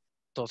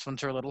 Those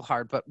ones are a little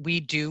hard, but we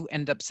do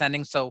end up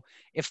sending. So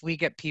if we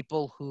get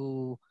people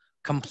who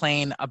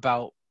complain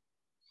about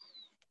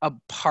a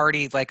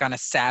party like on a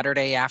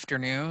Saturday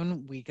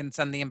afternoon, we can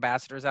send the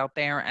ambassadors out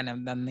there,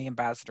 and then the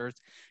ambassadors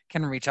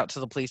can reach out to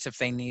the police if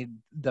they need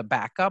the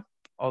backup,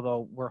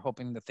 although we're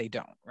hoping that they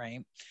don't,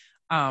 right?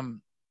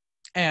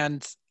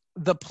 And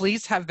the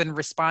police have been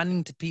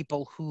responding to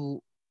people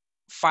who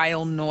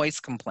file noise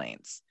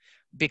complaints,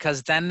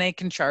 because then they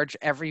can charge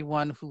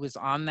everyone who is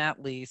on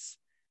that lease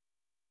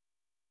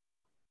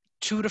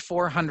 $200 to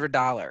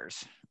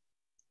 $400,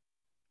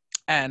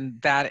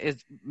 and that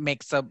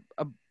makes so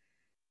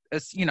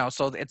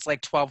it's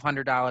like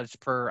 $1,200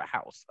 per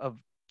house.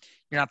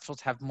 You're not supposed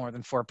to have more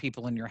than 4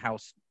 people in your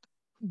house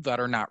that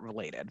are not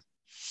related.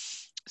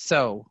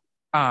 So,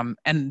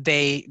 and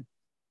they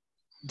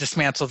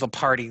dismantle the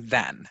party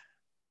then,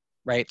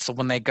 right? So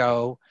when they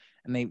go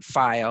and they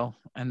file,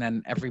 and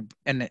then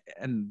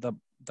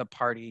the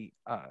party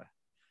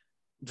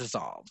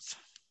dissolves.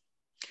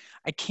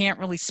 I can't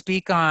really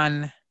speak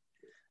on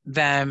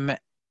them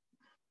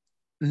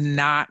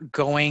not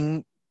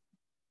going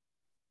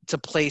to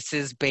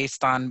places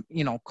based on,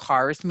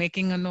 cars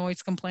making a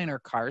noise complaint or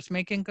cars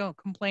making a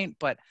complaint,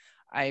 but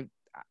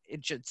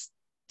it just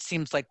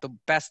seems like the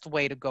best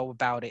way to go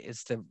about it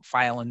is to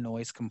file a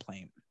noise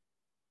complaint,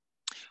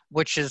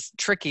 which is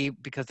tricky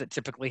because it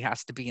typically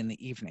has to be in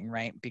the evening,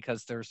 right?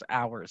 Because there's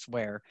hours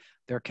where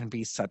there can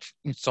be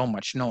so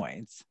much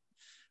noise,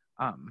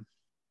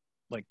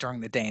 like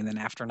during the day, and then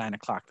after 9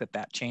 o'clock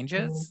that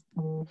changes.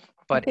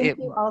 But I think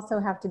you also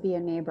have to be a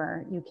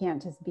neighbor. You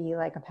can't just be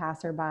like a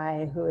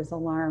passerby who is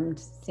alarmed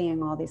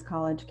seeing all these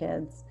college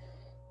kids.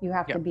 You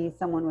have to be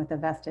someone with a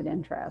vested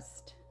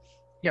interest.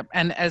 Yep.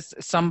 And as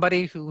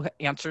somebody who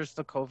answers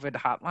the COVID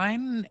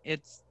hotline,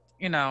 it's,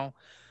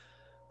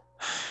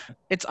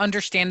 it's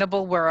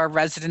understandable where our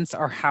residents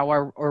are,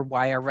 or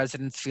why our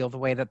residents feel the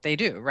way that they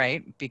do,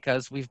 right?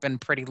 Because we've been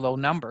pretty low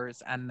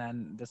numbers, and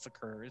then this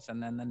occurs,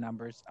 and then the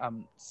numbers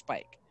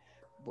spike.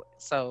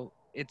 So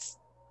it's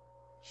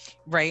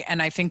right.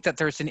 And I think that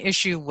there's an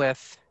issue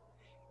with,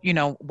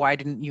 why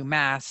didn't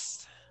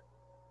UMass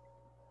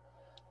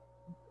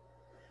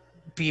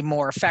be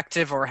more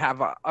effective or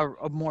have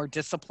a more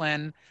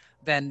discipline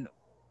than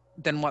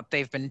what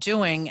they've been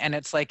doing? And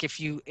it's like, if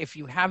you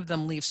have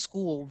them leave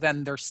school,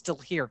 then they're still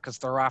here because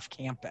they're off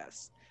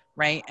campus,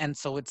 right? And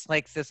so it's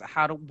like this,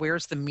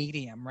 where's the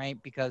medium,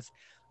 right? Because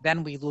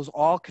then we lose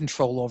all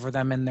control over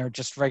them and they're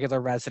just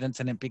regular residents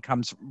and it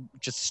becomes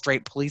just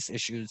straight police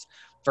issues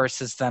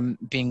versus them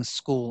being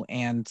school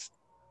and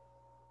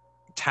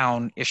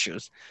town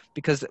issues.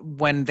 Because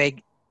when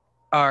they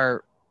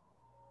are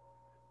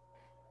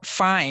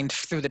fined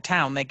through the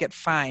town, they get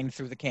fined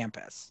through the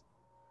campus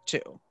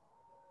too.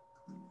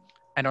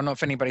 I don't know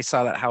if anybody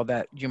saw that, how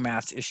that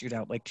UMass issued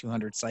out like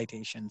 200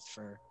 citations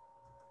for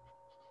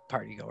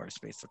party goers,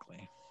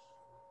 basically.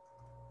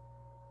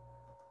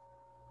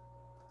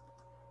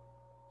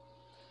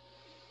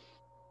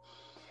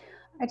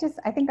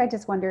 I think I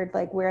just wondered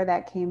like where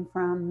that came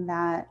from,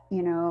 that,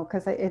 you know,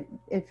 because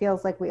it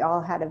feels like we all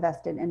had a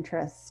vested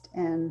interest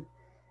in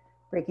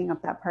breaking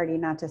up that party,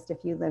 not just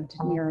if you lived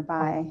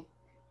nearby,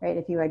 right?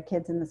 If you had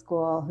kids in the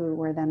school who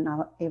were then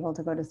not able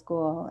to go to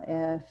school,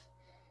 if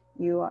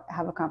you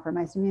have a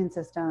compromised immune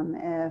system,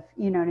 if,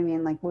 you know what I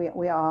mean? Like we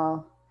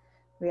all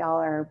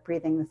are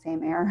breathing the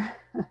same air,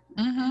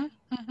 Mm-hmm,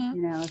 mm-hmm.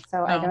 you know?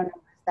 So I don't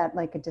know, is that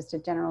like just a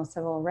general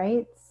civil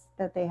rights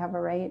that they have a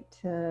right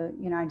to,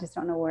 you know, I just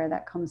don't know where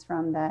that comes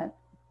from, that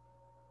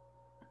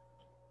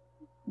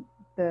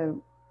the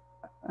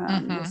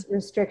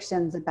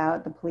restrictions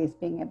about the police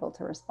being able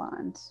to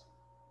respond.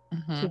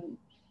 Mm-hmm.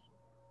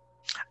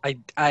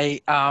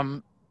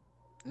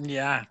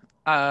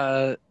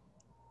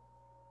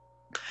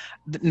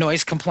 The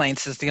noise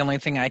complaints is the only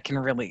thing I can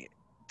really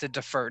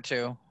defer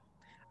to.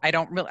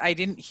 I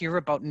didn't hear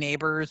about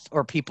neighbors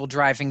or people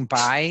driving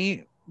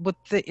by with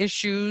the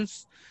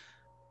issues.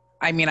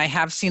 I mean, I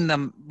have seen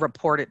them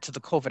report it to the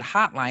COVID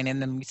hotline and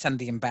then we send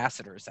the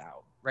ambassadors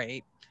out,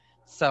 right?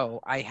 So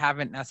I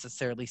haven't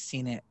necessarily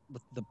seen it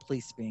with the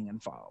police being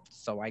involved.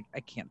 So I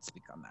can't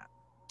speak on that.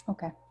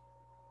 Okay.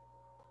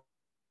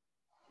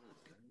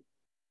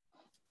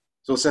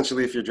 So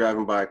essentially, if you're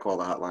driving by, call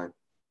the hotline.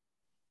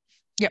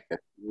 Yep. If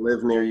you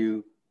live near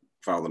you,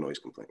 file the noise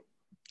complaint.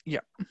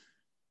 Yep.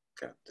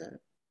 Got that.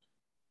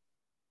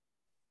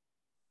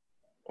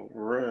 All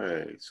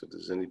right. So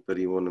does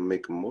anybody want to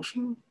make a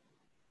motion?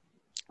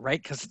 Right,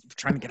 because we're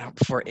trying to get out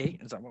before 8.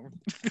 Is that what we're...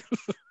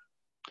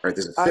 All right,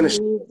 there's a I finish.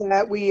 move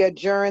that we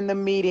adjourn the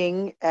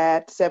meeting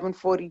at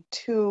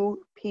 7:42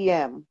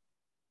 p.m.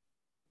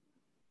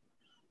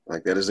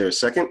 Like that. Is there a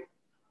second?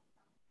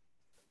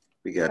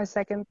 We got. I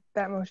second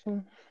that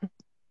motion.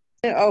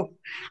 Oh,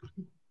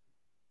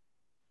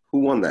 Who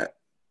won that?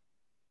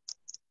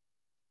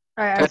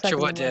 I Petra second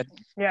the what did.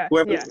 motion. Yeah.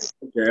 Whoever. Yeah.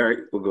 Okay, all right,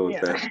 we'll go with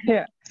Yeah. that.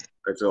 Yeah.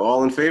 All right, so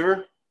all in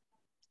favor?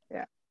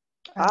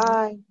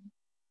 Aye.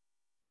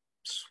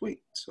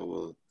 Sweet. So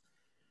we'll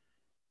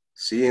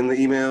see you in the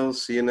emails.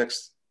 See you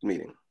next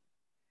meeting.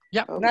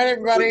 Yep. good night,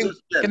 everybody.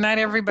 Good night,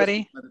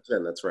 everybody.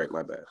 That's right.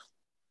 My bad.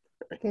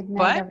 Good night,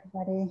 What?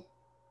 everybody.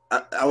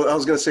 I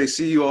was going to say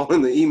see you all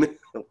in the email,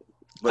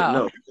 but Oh.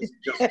 no,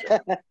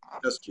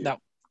 just you. No.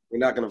 We're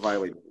not going to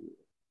violate.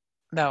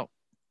 No.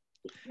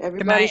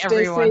 Everybody night, stay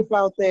everyone. safe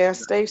out there.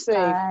 Stay safe.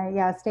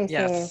 Yeah, stay safe.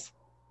 Yes.